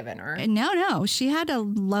 have given her. No. She had a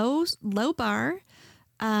low bar.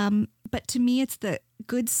 But to me, it's the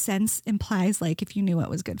good sense implies like if you knew what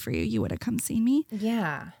was good for you, you would have come see me.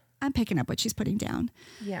 Yeah. I'm picking up what she's putting down.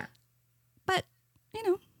 Yeah. But,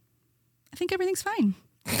 I think everything's fine.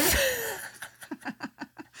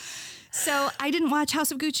 So I didn't watch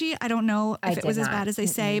House of Gucci. I don't know if it was as bad as they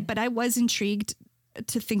say, but I was intrigued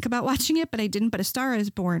to think about watching it, but I didn't. But A Star Is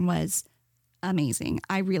Born was amazing.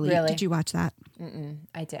 Really? Did you watch that?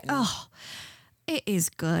 I didn't. Oh, it is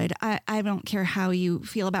good. I don't care how you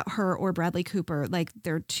feel about her or Bradley Cooper. Like,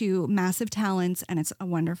 they're two massive talents, and it's a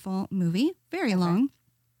wonderful movie. Very long.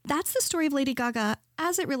 That's the story of Lady Gaga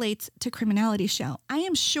as it relates to Criminality Show. I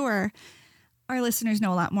am sure our listeners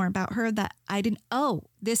know a lot more about her that I didn't. Oh,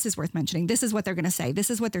 this is worth mentioning. This is what they're going to say. This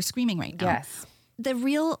is what they're screaming right now. Yes. The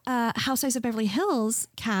Real Housewives of Beverly Hills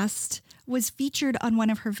cast was featured on one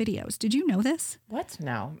of her videos. Did you know this? What?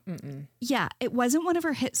 No. Mm-mm. Yeah, it wasn't one of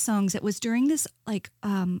her hit songs. It was during this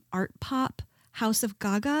art pop House of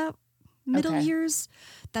Gaga middle years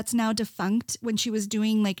that's now defunct, when she was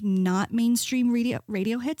doing like not mainstream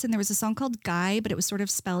radio hits. And there was a song called Guy, but it was sort of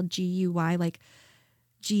spelled G-U-Y, like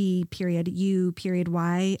G.U.Y.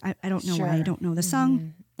 I don't know why I don't know the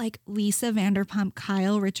song. Like Lisa Vanderpump,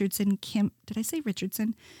 Kyle Richardson, Kim. Did I say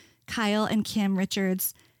Richardson? Kyle and Kim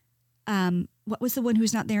Richards. What was the one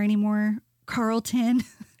who's not there anymore? Carlton.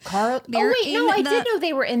 I did know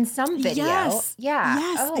they were in some video. Yes. Yeah.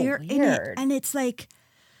 Yes, Oh, they're weird. in it. And it's like,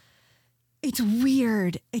 it's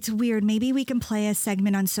weird. It's weird. Maybe we can play a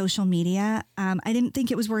segment on social media. I didn't think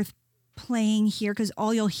it was worth playing here because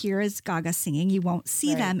all you'll hear is Gaga singing. You won't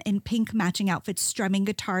see them in pink matching outfits, strumming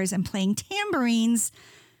guitars and playing tambourines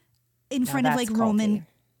in front of like culty.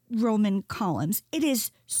 Roman columns. It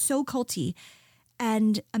is so culty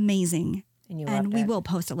and amazing. And we will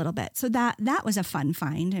post a little bit. So that was a fun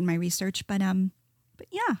find in my research. But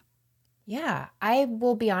yeah. Yeah, I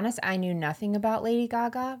will be honest, I knew nothing about Lady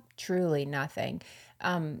Gaga, truly nothing.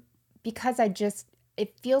 Because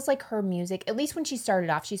it feels like her music, at least when she started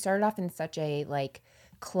off in such a like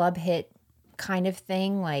club hit kind of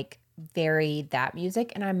thing, like very that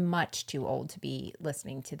music. And I'm much too old to be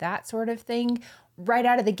listening to that sort of thing right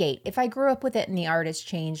out of the gate. If I grew up with it and the artist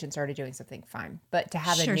changed and started doing something, fine. But to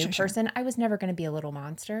have a new person, I was never going to be a little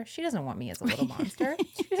monster. She doesn't want me as a little monster.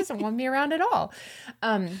 She doesn't want me around at all.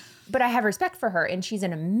 But I have respect for her, and she's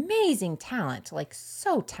an amazing talent, like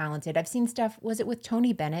so talented. I've seen stuff, was it with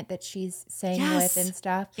Tony Bennett that she's sang with and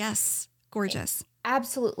stuff? Yes. Gorgeous.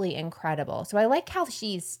 Absolutely incredible. So I like how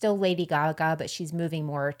she's still Lady Gaga, but she's moving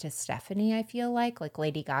more to Stephanie, I feel like. Like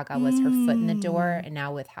Lady Gaga was her foot in the door, and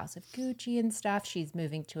now with House of Gucci and stuff, she's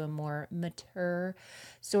moving to a more mature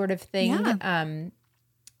sort of thing. Yeah.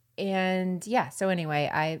 And yeah, so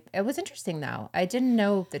anyway, it was interesting though. I didn't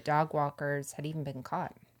know the dog walkers had even been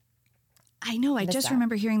caught. I know. I just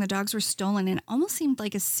remember hearing the dogs were stolen, and it almost seemed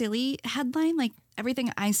like a silly headline. Like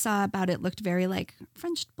everything I saw about it looked very like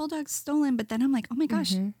French bulldogs stolen. But then I'm like, oh my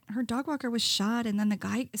gosh, her dog walker was shot, and then the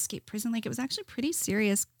guy escaped prison. Like it was actually pretty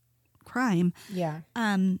serious crime. Yeah.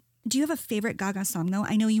 Do you have a favorite Gaga song though?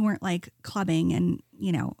 I know you weren't like clubbing and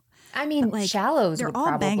I mean, like, Shallows they're would all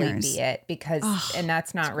probably bangers. be it because, and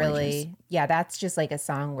that's not really, that's just like a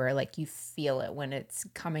song where like you feel it when it's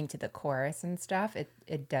coming to the chorus and stuff.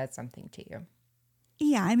 It does something to you.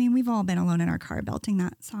 Yeah, I mean, we've all been alone in our car belting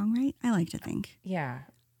that song, right? I like to think. Yeah.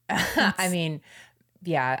 I mean,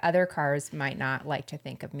 yeah, other cars might not like to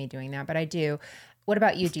think of me doing that, but I do. What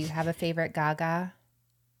about you? Do you have a favorite Gaga?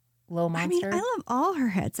 Little Monster? I mean, I love all her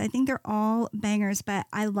hits. I think they're all bangers, but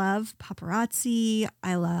I love Paparazzi.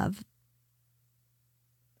 I like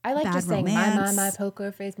Bad just saying Romance. my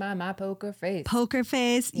poker face, my poker face. Poker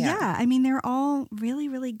Face. Yeah. Yeah. I mean, they're all really,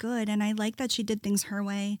 really good. And I like that she did things her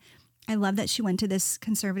way. I love that she went to this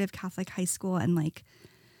conservative Catholic high school and like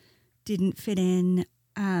didn't fit in.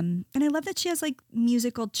 And I love that she has like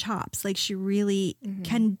musical chops. Like she really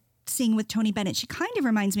can sing with Tony Bennett. She kind of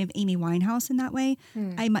reminds me of Amy Winehouse in that way.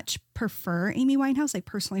 I much prefer Amy Winehouse, like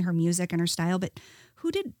personally her music and her style. But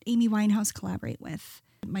who did Amy Winehouse collaborate with?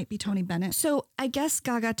 It might be Tony Bennett. So I guess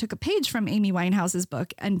Gaga took a page from Amy Winehouse's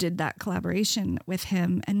book and did that collaboration with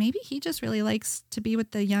him. And maybe he just really likes to be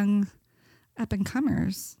with the young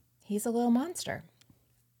up-and-comers. He's a little monster.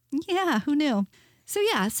 Yeah, who knew? So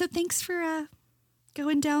thanks for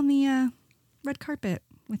going down the red carpet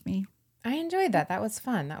with me. I enjoyed that. That was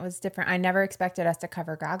fun. That was different. I never expected us to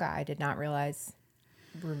cover Gaga. I did not realize,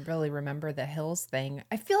 really remember the Hills thing.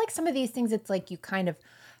 I feel like some of these things, it's like you kind of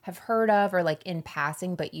have heard of or like in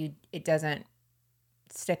passing, but it doesn't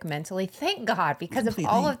stick mentally. Thank God, because if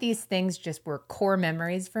all of these things just were core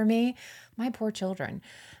memories for me, my poor children.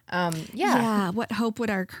 Yeah. What hope would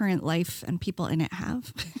our current life and people in it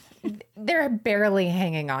have? They're barely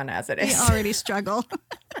hanging on as it is. They already struggle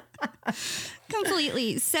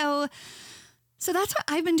completely. So that's what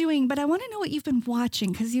I've been doing. But I want to know what you've been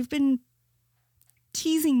watching, because you've been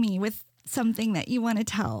teasing me with something that you want to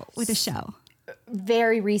tell with a show.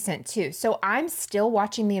 Very recent too. So I'm still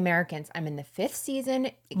watching The Americans. I'm in the 5th season.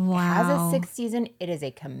 It has a 6th season. It is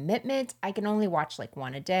a commitment. I can only watch like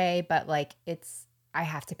one a day, but like I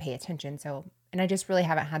have to pay attention. So, and I just really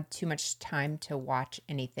haven't had too much time to watch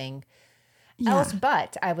anything else.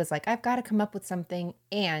 But I was like, I've got to come up with something,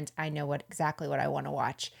 and I know exactly what I want to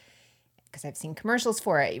watch because I've seen commercials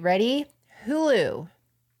for it. Ready? Hulu.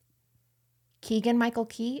 Keegan-Michael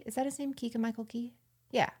Key. Is that his name? Keegan-Michael Key?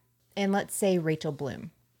 Yeah. And let's say Rachel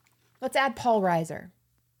Bloom. Let's add Paul Reiser.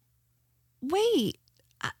 Wait.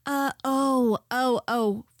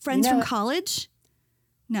 Friends from college?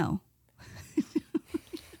 No.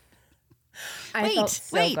 I felt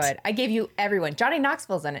so good. I gave you everyone. Johnny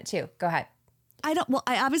Knoxville's in it too. Go ahead. I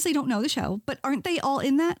obviously don't know the show, but aren't they all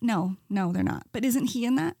in that? No, they're not. But isn't he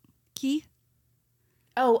in that? Key?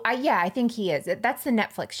 Oh, I think he is. That's the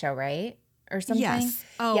Netflix show, right? Or something? Yes.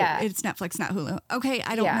 Oh, yeah. It's Netflix, not Hulu. Okay,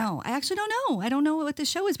 I don't know. I actually don't know. I don't know what the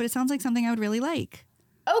show is, but it sounds like something I would really like.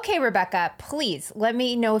 Okay, Rebecca, please let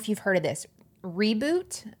me know if you've heard of this.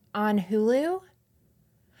 Reboot on Hulu.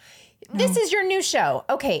 This is your new show.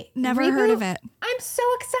 Okay. Never heard of it. I'm so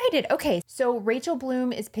excited. Okay. So Rachel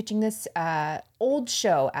Bloom is pitching this old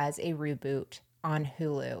show as a reboot on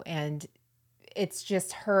Hulu. And it's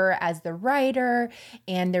just her as the writer,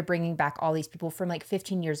 and they're bringing back all these people from like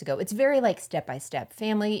 15 years ago. It's very like step by step,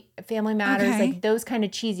 Family Matters, like those kind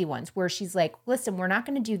of cheesy ones where she's like, listen, we're not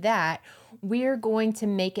going to do that. We're going to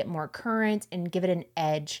make it more current and give it an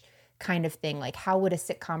edge kind of thing. Like, how would a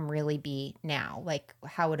sitcom really be now? Like,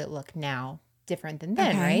 how would it look now different than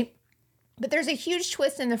then, right? But there's a huge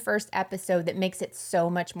twist in the first episode that makes it so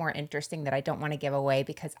much more interesting that I don't want to give away,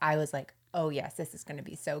 because I was like, oh yes, this is going to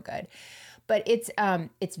be so good. But it's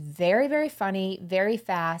very, very funny, very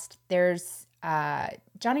fast. There's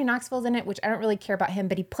Johnny Knoxville's in it, which I don't really care about him,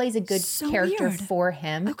 but he plays a good character for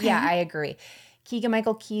him. Okay. Yeah, I agree.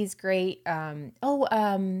 Keegan-Michael Key's great.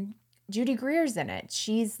 Judy Greer's in it.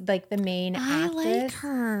 She's like the main actress. I like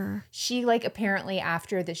her. She like apparently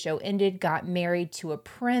after the show ended got married to a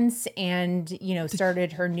prince and,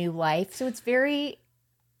 started her new life. So it's very,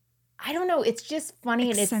 I don't know, it's just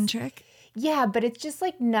funny. Eccentric. Yeah, but it's just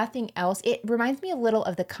like nothing else. It reminds me a little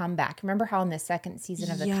of The Comeback. Remember how in the second season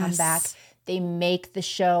of The Comeback, they make the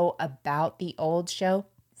show about the old show?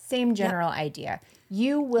 Same general idea.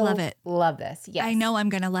 You will love this. Yes. I know I'm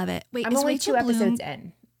going to love it. Wait, I'm only Rachel 2 episodes Bloom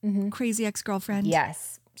in. Mm-hmm. Crazy Ex-Girlfriend?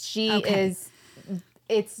 Yes. She is,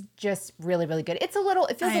 it's just really, really good. It feels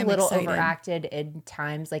a little overacted in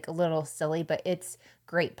times, like a little silly, but it's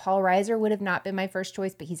great. Paul Reiser would have not been my first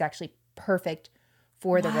choice, but he's actually perfect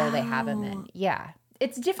for the role they have him in. Yeah.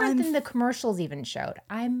 It's different than the commercials even showed.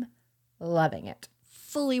 I'm loving it.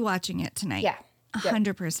 Fully watching it tonight. Yeah.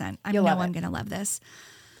 100%. I'm going to love this.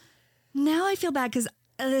 Now I feel bad because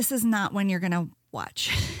this is not when you're going to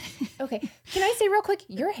watch. Okay. Can I say real quick,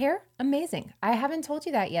 your hair, amazing. I haven't told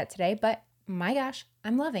you that yet today, but my gosh,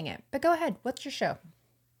 I'm loving it. But go ahead. What's your show?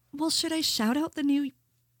 Well, should I shout out the new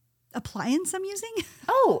appliance I'm using?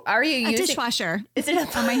 Oh, are you using a dishwasher? Is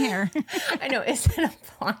it on my hair? I know. It's an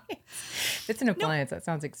appliance. If it's an appliance, that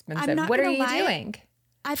sounds expensive. What are you doing?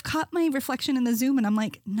 I've caught my reflection in the Zoom and I'm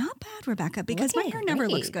like, not bad, Rebecca, because my hair never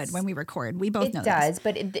looks good when we record. We both know this. It does,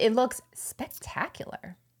 but it looks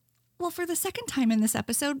spectacular. Well, for the second time in this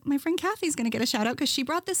episode, my friend Kathy's going to get a shout out because she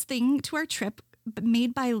brought this thing to our trip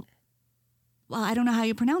made by, well, I don't know how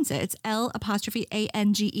you pronounce it. It's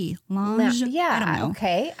L''ANGE. Lange. Yeah. I don't know.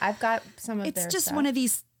 Okay. I've got some of their It's just stuff. one of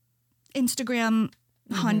these Instagram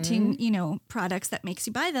haunting, products that makes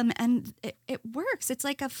you buy them. And it works. It's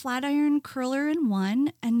like a flat iron curler in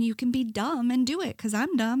one, and you can be dumb and do it because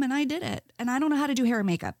I'm dumb and I did it. And I don't know how to do hair and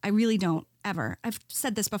makeup. I really don't ever. I've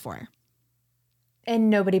said this before. And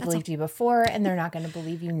nobody believed you before, and they're not going to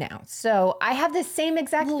believe you now. So I have the same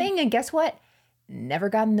exact thing, and guess what? Never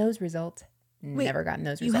gotten those results. Never gotten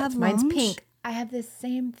those you results. have Mine's lounge? pink. I have the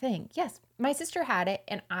same thing. Yes, my sister had it,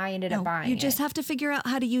 and I ended up buying it. You just have to figure out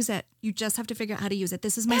how to use it. You just have to figure out how to use it.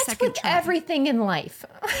 This is my That's second with try. everything in life.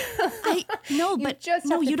 No, You but just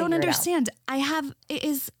no, have to you don't figure it out. understand. It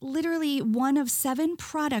is literally one of 7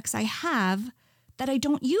 products I have that I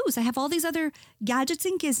don't use. I have all these other gadgets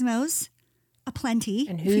and gizmos, aplenty,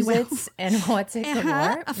 And if you who's will. it's and what's it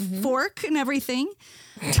galore. A fork and everything.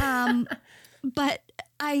 But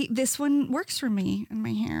this one works for me and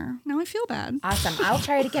my hair. Now I feel bad. Awesome. I'll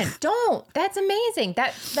try it again. Don't. That's amazing.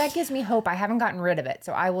 That gives me hope. I haven't gotten rid of it,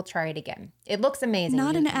 so I will try it again. It looks amazing.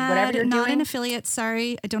 Not an ad, Whatever you're not doing. an affiliate.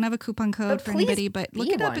 Sorry, I don't have a coupon code But for please anybody, but look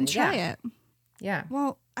be it up and one, try yeah. it. Yeah.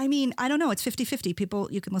 Well, I mean, I don't know. It's 50-50. People,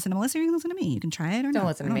 you can listen to Melissa or you can listen to me. You can try it or Don't not.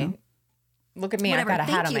 listen I to don't me. know. Look at me. Whatever. I've got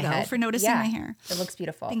a hat Thank on you, my though, head. for noticing my hair. It looks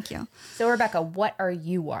beautiful. Thank you. So, Rebecca, what are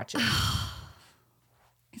you watching?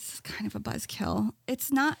 It's kind of a buzzkill.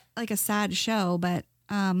 It's not like a sad show, but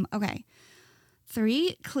okay.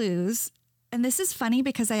 3 clues. And this is funny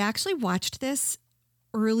because I actually watched this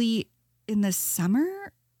early in the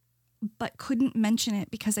summer, but couldn't mention it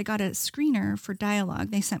because I got a screener for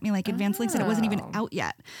Dialogue. They sent me like advanced links and it wasn't even out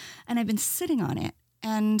yet. And I've been sitting on it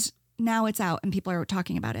and now it's out and people are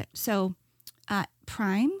talking about it. So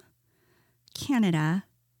Prime, Canada,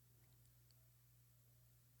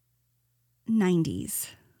 90s.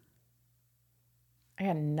 I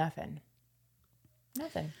got nothing.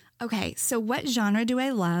 Nothing. Okay, so what genre do I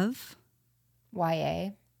love? YA.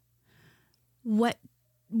 What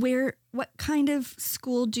kind of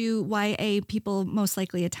school do YA people most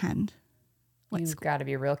likely attend? What You've school? got to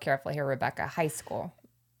be real careful here, Rebecca. High school.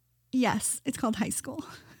 Yes, it's called high school.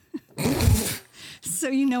 So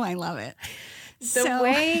you know I love it. The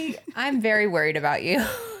way I'm very worried about you.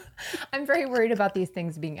 I'm very worried about these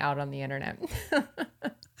things being out on the internet.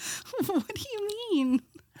 What do you mean?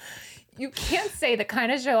 You can't say the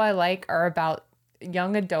kind of show I like are about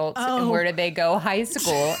young adults and Oh. where do they go high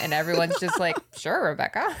school, and everyone's just like, sure,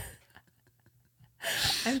 Rebecca.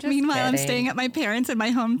 I'm just Meanwhile, I'm kidding. staying at my parents in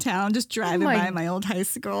my hometown, just driving my- by my old high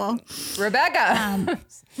school. Rebecca.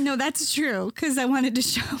 No, that's true because I wanted to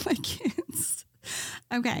show my kids.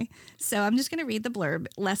 Okay, so I'm just going to read the blurb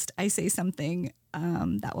lest I say something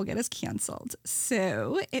that will get us canceled.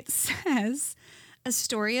 So it says, a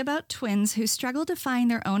story about twins who struggle to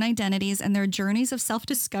find their own identities and their journeys of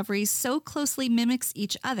self-discovery so closely mimics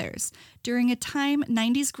each other's. During a time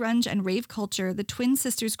 90s grunge and rave culture, the twin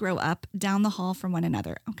sisters grow up down the hall from one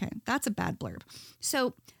another. Okay, that's a bad blurb.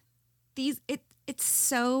 So it's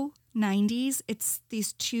so 90s. It's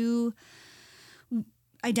these 2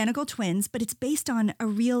 identical twins, but it's based on a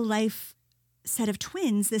real life set of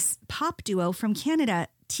twins, this pop duo from Canada,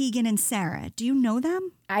 Tegan and Sarah. Do you know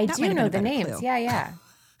them? I That do might have know been the a better names. clue. Yeah.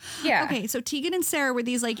 Yeah. Okay, so Tegan and Sarah were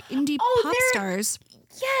these like indie Oh, pop they're- stars.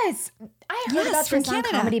 Yes. I heard Yes, about from this on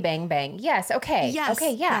Canada. Comedy Bang Bang. Yes. Okay. Yes.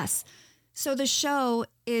 Okay. Yeah. Yes. So the show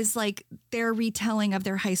is like their retelling of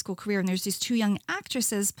their high school career, and there's these 2 young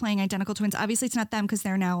actresses playing identical twins. Obviously, it's not them because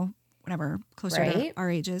they're now whatever closer to Right. our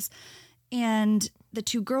ages. And the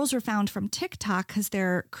 2 girls were found from TikTok because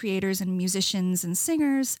they're creators and musicians and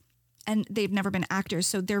singers, and they've never been actors.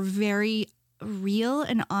 So they're very real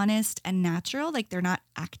and honest and natural. Like they're not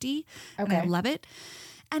acty. And I Okay. love it.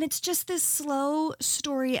 And it's just this slow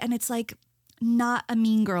story. And it's like not a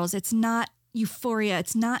Mean Girls. It's not Euphoria.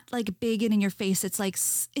 It's not like big and in your face. It's like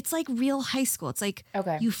real high school. It's like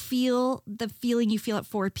Okay. you feel the feeling you feel at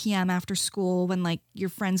 4 p.m. after school when like your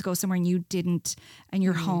friends go somewhere and you didn't and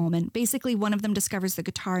you're home. And basically one of them discovers the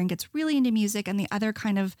guitar and gets really into music and the other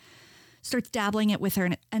kind of starts dabbling it with her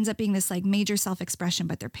and it ends up being this like major self-expression,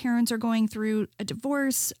 but their parents are going through a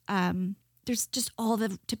divorce. There's just all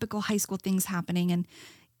the typical high school things happening and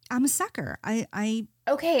I'm a sucker. I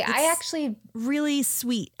Okay. I It's- actually, really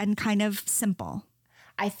sweet and kind of simple.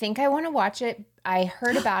 I think I want to watch it. I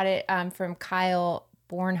heard about it from Kyle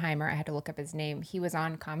Bornheimer. I had to look up his name. He was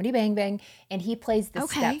on Comedy Bang Bang and he plays the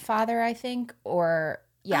Okay. stepfather, I think, or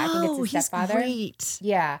yeah, I think it's the he's stepfather. great.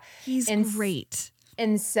 Yeah. He's And great.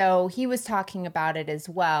 And so he was talking about it as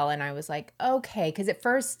well. And I was like, okay. Because at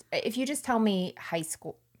first, if you just tell me high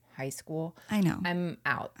school, I know. I'm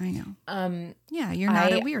out. I know. Yeah, you're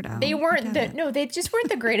not a weirdo. They I weren't get it. they just weren't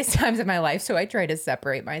the greatest times of my life. So I try to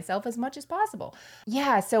separate myself as much as possible.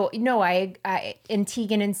 Yeah. So no, I in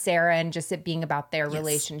Tegan and Sarah and just it being about their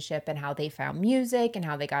relationship and how they found music and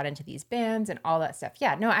how they got into these bands and all that stuff.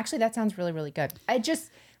 Yeah. No, actually that sounds really, really good. I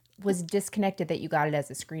just was disconnected that you got it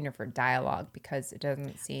as a screener for Dialogue because it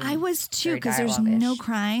doesn't seem I was too very because there's no dialogue-ish.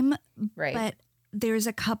 crime, Right. but there's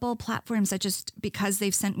a couple platforms that just, because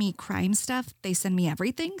they've sent me crime stuff, they send me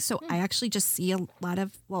everything. So I actually just see a lot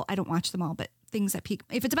of, well, I don't watch them all, but things that peak.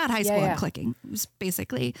 If it's about high school, I'm clicking. It's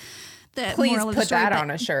basically the Please moral of the put story. that But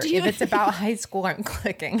on a shirt. do you- If it's about high school, I'm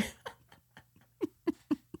clicking.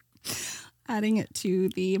 adding it to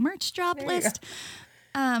the merch drop There you list.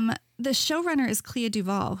 The showrunner is Clea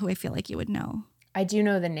Duvall, who I feel like you would know. I do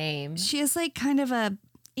know the name. She has like kind of a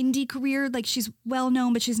indie career. Like she's well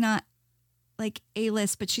known, but she's not like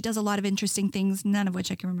A-list, but she does a lot of interesting things, none of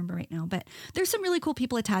which I can remember right now. But there's some really cool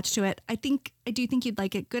people attached to it. I do think you'd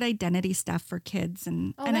like it. Good identity stuff for kids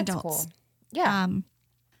and That's adults. cool. Yeah.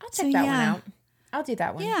 I'll check so that one yeah. out. I'll do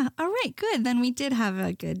that one. Yeah. All right. Good. Then we did have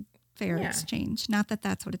a good fair Yeah. exchange. Not that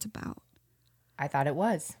that's what it's about. I thought it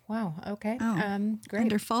was. Wow. Okay. Oh, Great.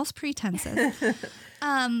 Under false pretenses.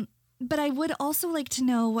 But I would also like to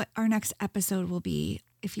know what our next episode will be.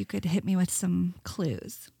 If you could hit me with some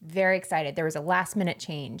clues. Very excited. There was a last minute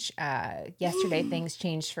change. Yesterday, things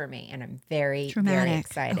changed for me, and I'm very, Dramatic. very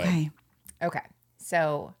excited. Okay.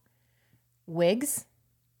 So, wigs,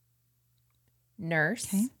 nurse,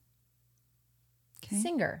 Okay.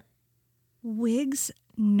 singer. Wigs,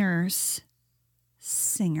 nurse,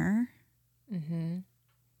 singer. Mm-hmm.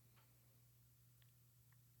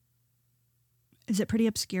 Is it pretty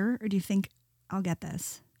obscure, or do you think I'll get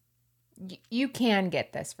this? You can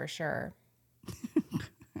get this for sure.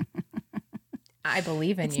 I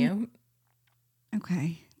believe in you.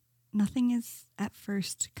 Okay. Nothing is at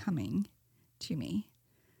first coming to me.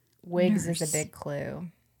 Wigs is Nurse. a big clue.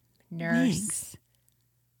 Nurse. Wigs.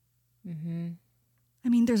 Mm-hmm. I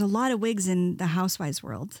mean, there's a lot of wigs in the housewives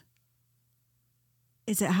world.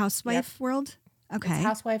 Is it housewife world? Okay. It's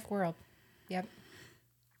housewife world. Yep.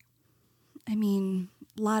 I mean,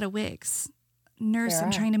 a lot of wigs. Nurse, There I'm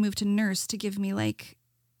are. trying to move to nurse to give me like,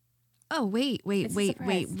 oh, wait. It's a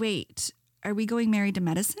surprise. Are we going Married to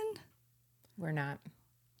Medicine? We're not.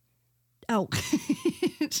 Oh.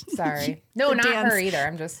 Sorry. No, The not dance. her either.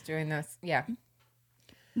 I'm just doing this. Yeah.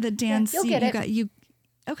 The dance. you'll get it.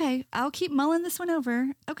 Okay, I'll keep mulling this one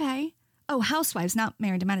over. Okay. Oh, housewives, not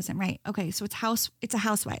Married to Medicine, right? Okay, so it's a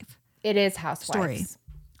housewife. It is housewives. Story.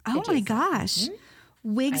 Oh my Adjacent. gosh.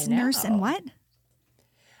 Wigs, I nurse, and know. what?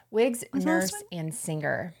 Wigs, What's the last nurse, and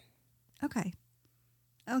singer. Okay.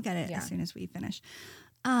 I'll get it Yeah. as soon as we finish.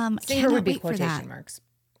 Singer Cannot would be wait for that. quotation marks.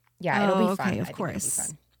 Yeah, it'll be fun. Okay, I of think it'll be course.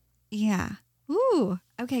 fun. Yeah. Ooh.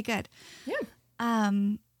 Okay, good. Yeah.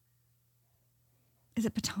 Is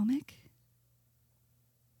it Potomac?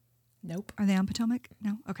 Nope. Are they on Potomac?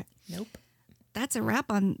 No? Okay. Nope. That's a wrap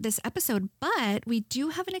on this episode, but we do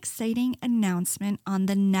have an exciting announcement on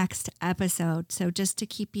the next episode. So just to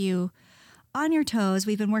keep you on your toes,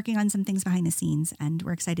 we've been working on some things behind the scenes and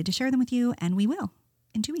we're excited to share them with you, and we will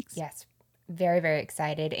in 2 weeks. Yes. Very, very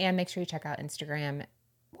excited. And make sure you check out Instagram.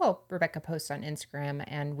 Well, Rebecca posts on Instagram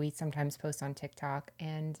and we sometimes post on TikTok,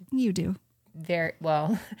 and You do. very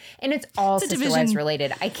well. And it's all It's a Sister Wives division.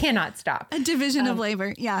 related. I cannot stop. A division of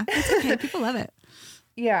labor. Yeah, it's okay. People love it.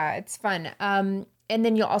 Yeah, it's fun. And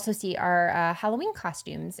then you'll also see our Halloween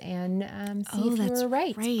costumes and see Oh, if you that's were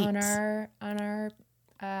right right. on our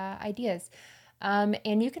ideas.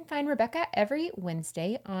 And you can find Rebecca every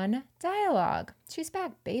Wednesday on Dialogue. She's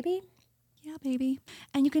back, baby. Yeah, baby.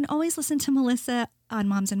 And you can always listen to Melissa on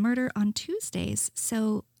Moms and Murder on Tuesdays.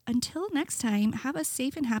 So until next time, have a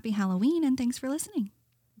safe and happy Halloween, and thanks for listening.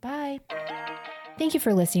 Bye. Thank you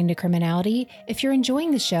for listening to Criminality. If you're enjoying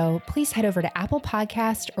the show, please head over to Apple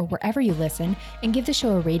Podcast or wherever you listen and give the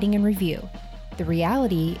show a rating and review. The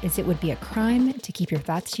reality is it would be a crime to keep your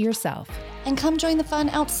thoughts to yourself. And come join the fun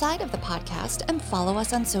outside of the podcast and follow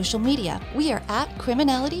us on social media. We are at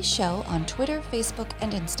Criminality Show on Twitter, Facebook,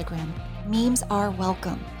 and Instagram. Memes are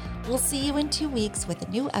welcome. We'll see you in 2 weeks with a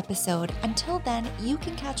new episode. Until then, you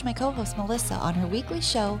can catch my co-host Melissa on her weekly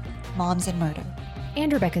show, Moms and Murder.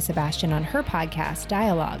 And Rebecca Sebastian on her podcast,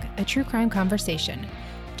 Dialogue, a true crime conversation.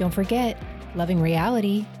 Don't forget, loving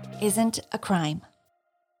reality Isn't a crime.